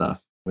VMs and stuff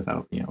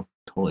without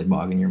totally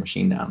bogging your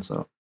machine down.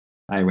 So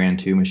I ran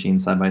two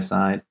machines side by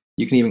side.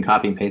 You can even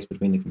copy and paste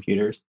between the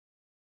computers.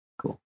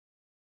 Cool.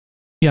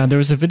 Yeah, there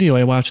was a video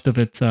I watched of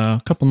it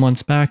a couple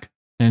months back,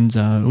 and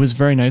it was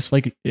very nice.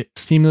 Like it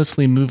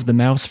seamlessly moved the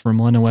mouse from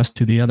one OS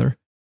to the other.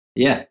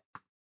 Yeah.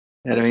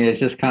 It's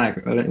just kind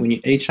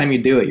of each time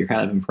you do it, you're kind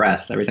of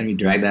impressed. Every time you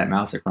drag that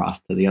mouse across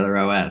to the other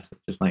OS,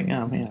 it's just like,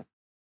 oh man,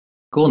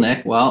 cool,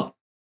 Nick. Well,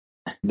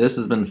 this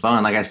has been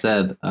fun. Like I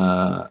said,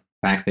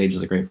 Backstage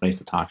is a great place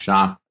to talk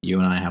shop. You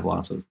and I have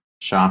lots of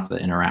shop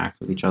that interacts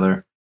with each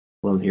other.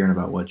 Love hearing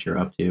about what you're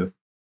up to,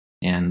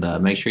 and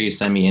make sure you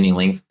send me any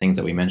links, things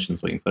that we mentioned,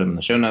 so we can put them in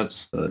the show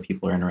notes so that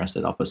people are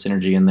interested. I'll put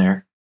Synergy in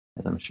there,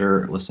 as I'm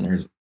sure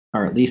listeners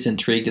are at least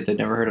intrigued if they've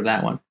never heard of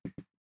that one.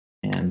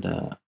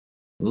 And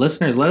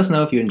listeners, let us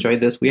know if you enjoyed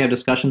this. We have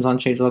discussions on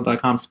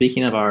changelog.com.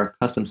 Speaking of our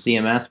custom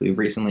CMS, we've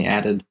recently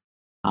added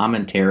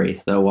commentary.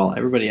 So while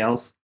everybody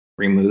else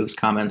removes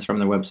comments from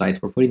their websites,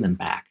 we're putting them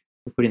back.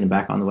 We're putting them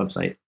back on the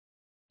website.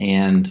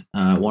 And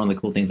one of the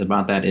cool things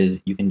about that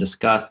is you can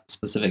discuss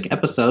specific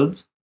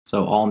episodes.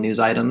 So all news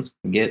items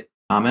get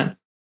comments,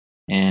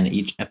 and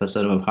each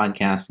episode of a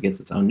podcast gets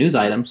its own news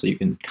item. So you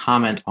can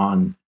comment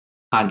on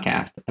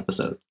podcast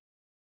episodes.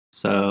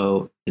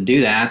 So to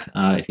do that,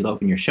 if you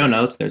open your show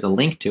notes, there's a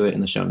link to it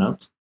in the show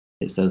notes.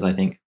 It says, I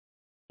think,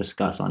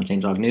 discuss on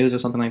Changelog News or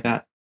something like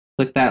that.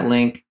 Click that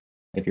link.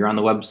 If you're on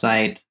the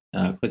website,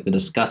 click the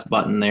discuss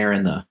button there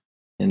in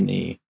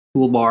the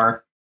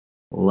toolbar,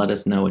 Let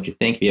us know what you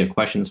think. If you have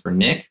questions for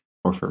Nick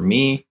or for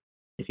me,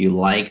 if you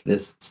like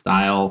this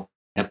style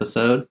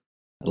episode,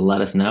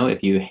 let us know.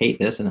 If you hate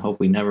this and hope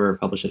we never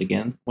publish it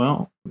again,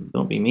 well,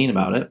 don't be mean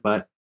about it,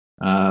 but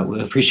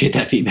we'll appreciate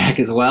that feedback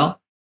as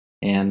well.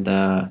 And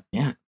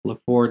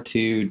look forward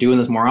to doing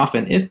this more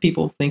often if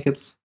people think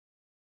it's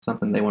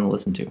something they want to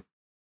listen to.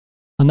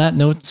 On that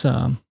note,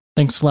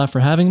 thanks a lot for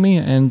having me.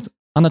 And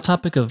on the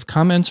topic of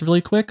comments,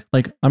 really quick,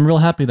 like I'm real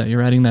happy that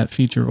you're adding that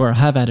feature, or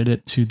have added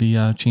it to the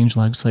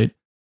changelog site,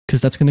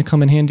 because that's going to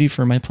come in handy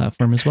for my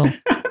platform as well.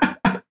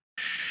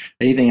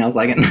 Anything else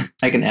I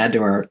can add to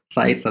our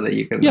site so that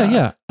you can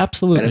yeah,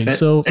 absolutely. benefit?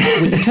 So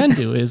what you can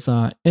do is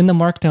in the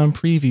markdown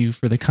preview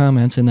for the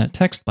comments in that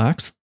text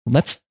box,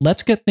 let's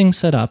get things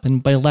set up,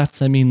 and by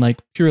let's I mean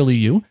like purely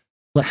you.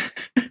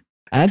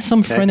 Add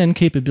some front end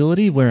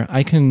capability where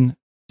I can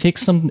take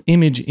some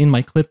image in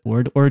my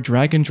clipboard or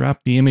drag and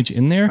drop the image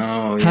in there,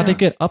 have it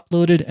get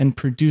uploaded and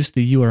produce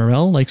the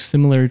URL, like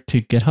similar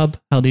to GitHub,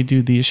 how they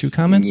do the issue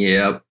comment.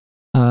 Yep.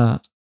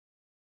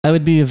 I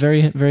would be a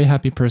very, very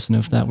happy person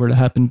if that were to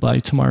happen by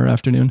tomorrow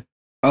afternoon.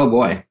 Oh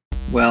boy.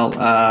 Well,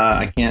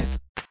 I can't.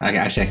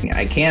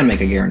 I can make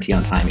a guarantee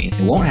on timing. It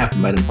won't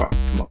happen by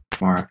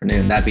tomorrow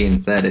afternoon. That being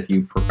said, if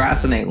you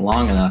procrastinate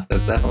long enough,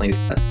 that's definitely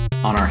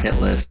on our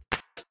hit list,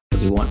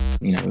 because we want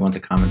the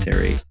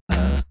commentary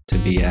to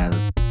be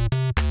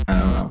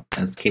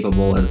as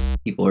capable as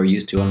people are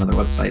used to on other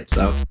websites.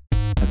 So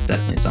that's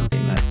definitely something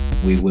that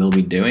we will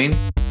be doing.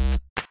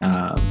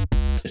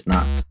 Just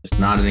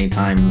not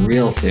anytime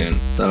real soon.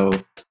 So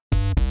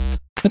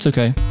it's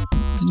okay.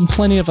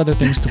 Plenty of other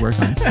things to work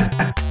on.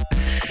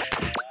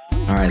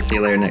 All right. See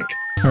you later, Nick.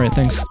 All right.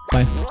 Thanks.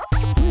 Bye.